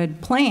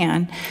neighborhood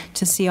plan,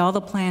 to see all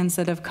the plans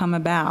that have come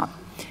about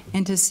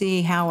and to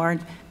see how our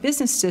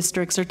business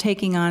districts are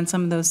taking on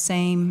some of those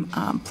same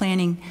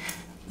planning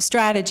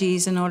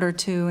strategies in order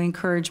to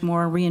encourage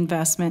more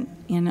reinvestment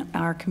in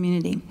our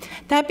community.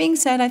 That being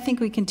said, I think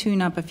we can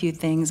tune up a few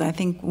things. I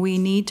think we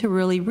need to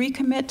really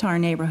recommit to our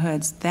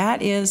neighborhoods.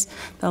 That is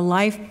the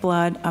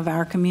lifeblood of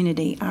our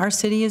community. Our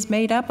city is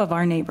made up of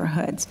our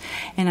neighborhoods,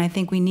 and I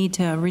think we need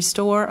to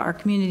restore our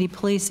community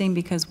policing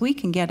because we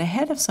can get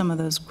ahead of some of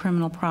those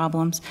criminal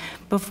problems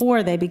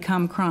before they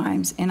become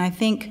crimes. And I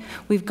think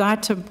we've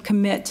got to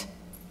commit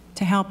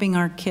to helping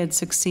our kids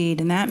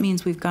succeed, and that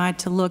means we've got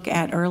to look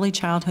at early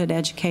childhood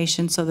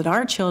education so that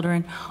our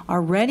children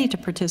are ready to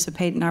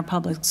participate in our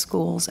public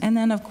schools, and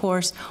then of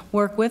course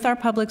work with our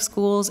public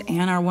schools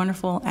and our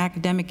wonderful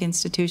academic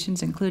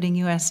institutions, including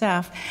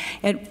USF,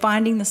 at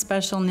finding the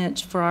special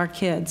niche for our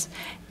kids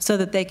so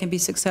that they can be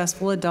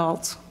successful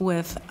adults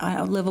with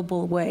a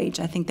livable wage.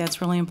 I think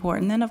that's really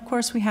important. Then of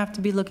course we have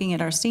to be looking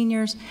at our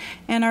seniors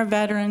and our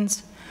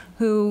veterans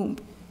who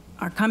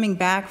are coming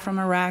back from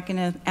Iraq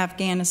and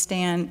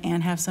Afghanistan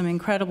and have some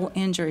incredible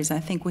injuries. I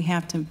think we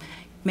have to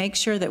make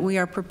sure that we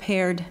are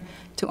prepared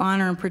to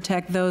honor and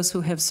protect those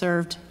who have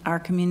served our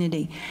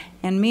community.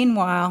 And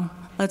meanwhile,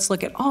 let's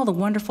look at all the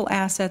wonderful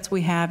assets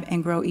we have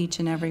and grow each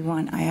and every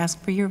one. I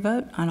ask for your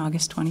vote on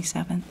August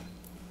 27th.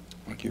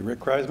 Thank you.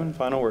 Rick Kreisman,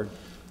 final word.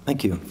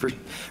 Thank you.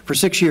 For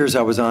 6 years,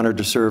 I was honored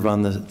to serve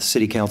on the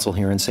City Council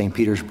here in St.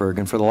 Petersburg,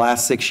 and for the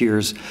last 6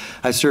 years,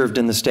 I served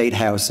in the State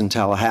House in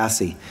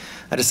Tallahassee.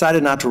 I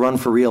decided not to run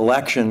for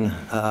re-election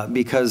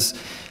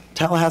because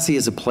Tallahassee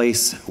is a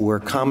place where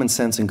common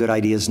sense and good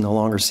ideas no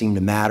longer seem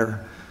to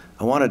matter.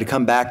 I wanted to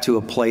come back to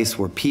a place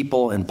where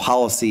people and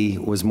policy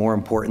was more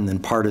important than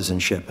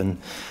partisanship, and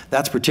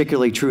that's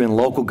particularly true in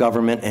local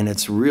government, and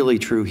it's really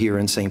true here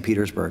in St.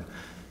 Petersburg.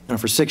 And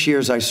for 6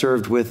 years, I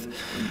served with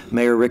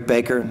Mayor Rick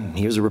Baker.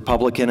 He was a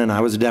Republican and I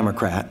was a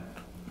Democrat.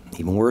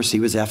 Even worse, he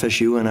was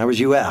FSU and I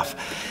was UF.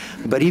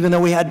 But even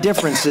though we had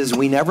differences,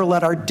 we never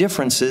let our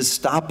differences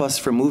stop us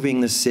from moving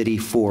the city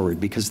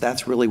forward, because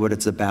that's really what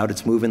it's about.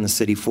 It's moving the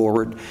city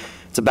forward.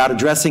 It's about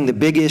addressing the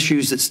big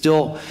issues that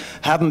still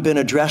haven't been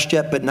addressed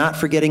yet, but not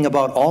forgetting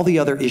about all the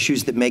other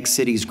issues that make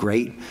cities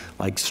great,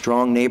 like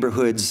strong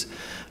neighborhoods,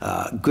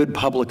 good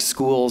public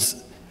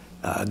schools,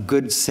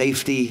 good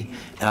safety,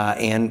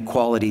 and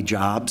quality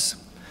jobs.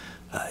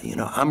 You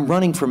know, I'm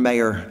running for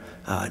mayor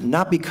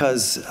not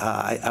because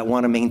I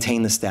want to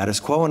maintain the status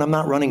quo, and I'm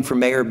not running for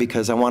mayor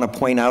because I want to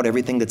point out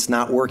everything that's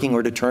not working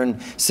or to turn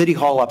City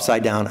Hall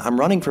upside down. I'm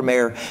running for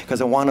mayor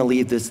because I want to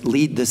lead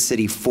this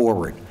city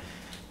forward.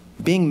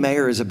 Being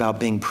mayor is about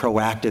being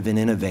proactive and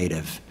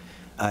innovative.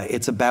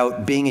 It's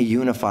about being a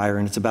unifier,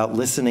 and it's about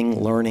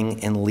listening,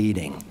 learning, and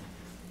leading.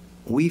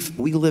 We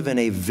live in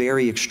a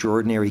very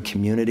extraordinary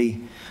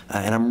community,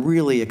 and I'm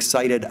really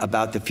excited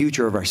about the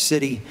future of our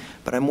city,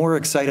 but I'm more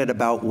excited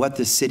about what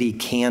the city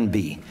can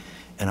be.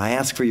 And I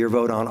ask for your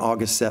vote on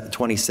August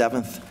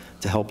 27th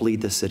to help lead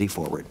the city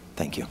forward.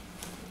 Thank you.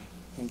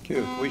 Thank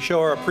you. We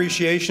show our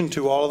appreciation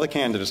to all of the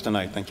candidates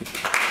tonight. Thank you.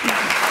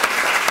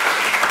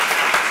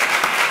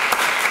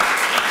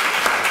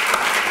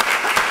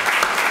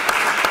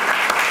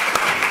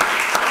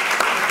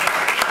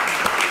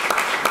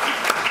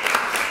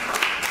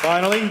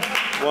 Finally,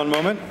 one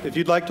moment. If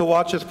you'd like to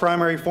watch this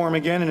primary forum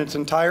again in its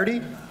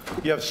entirety,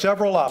 you have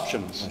several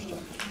options.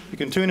 You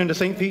can tune into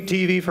St. Pete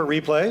TV for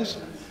replays.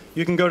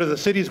 You can go to the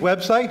city's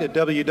website at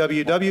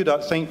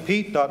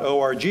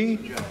www.stpete.org.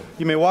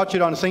 You may watch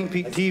it on St.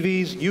 Pete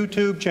TV's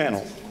YouTube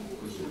channel.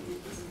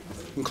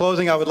 In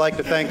closing, I would like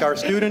to thank our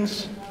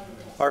students,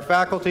 our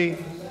faculty,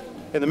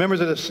 and the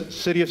members of the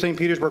City of St.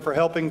 Petersburg for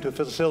helping to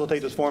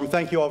facilitate this forum.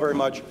 Thank you all very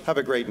much. Have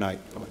a great night.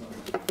 Bye-bye.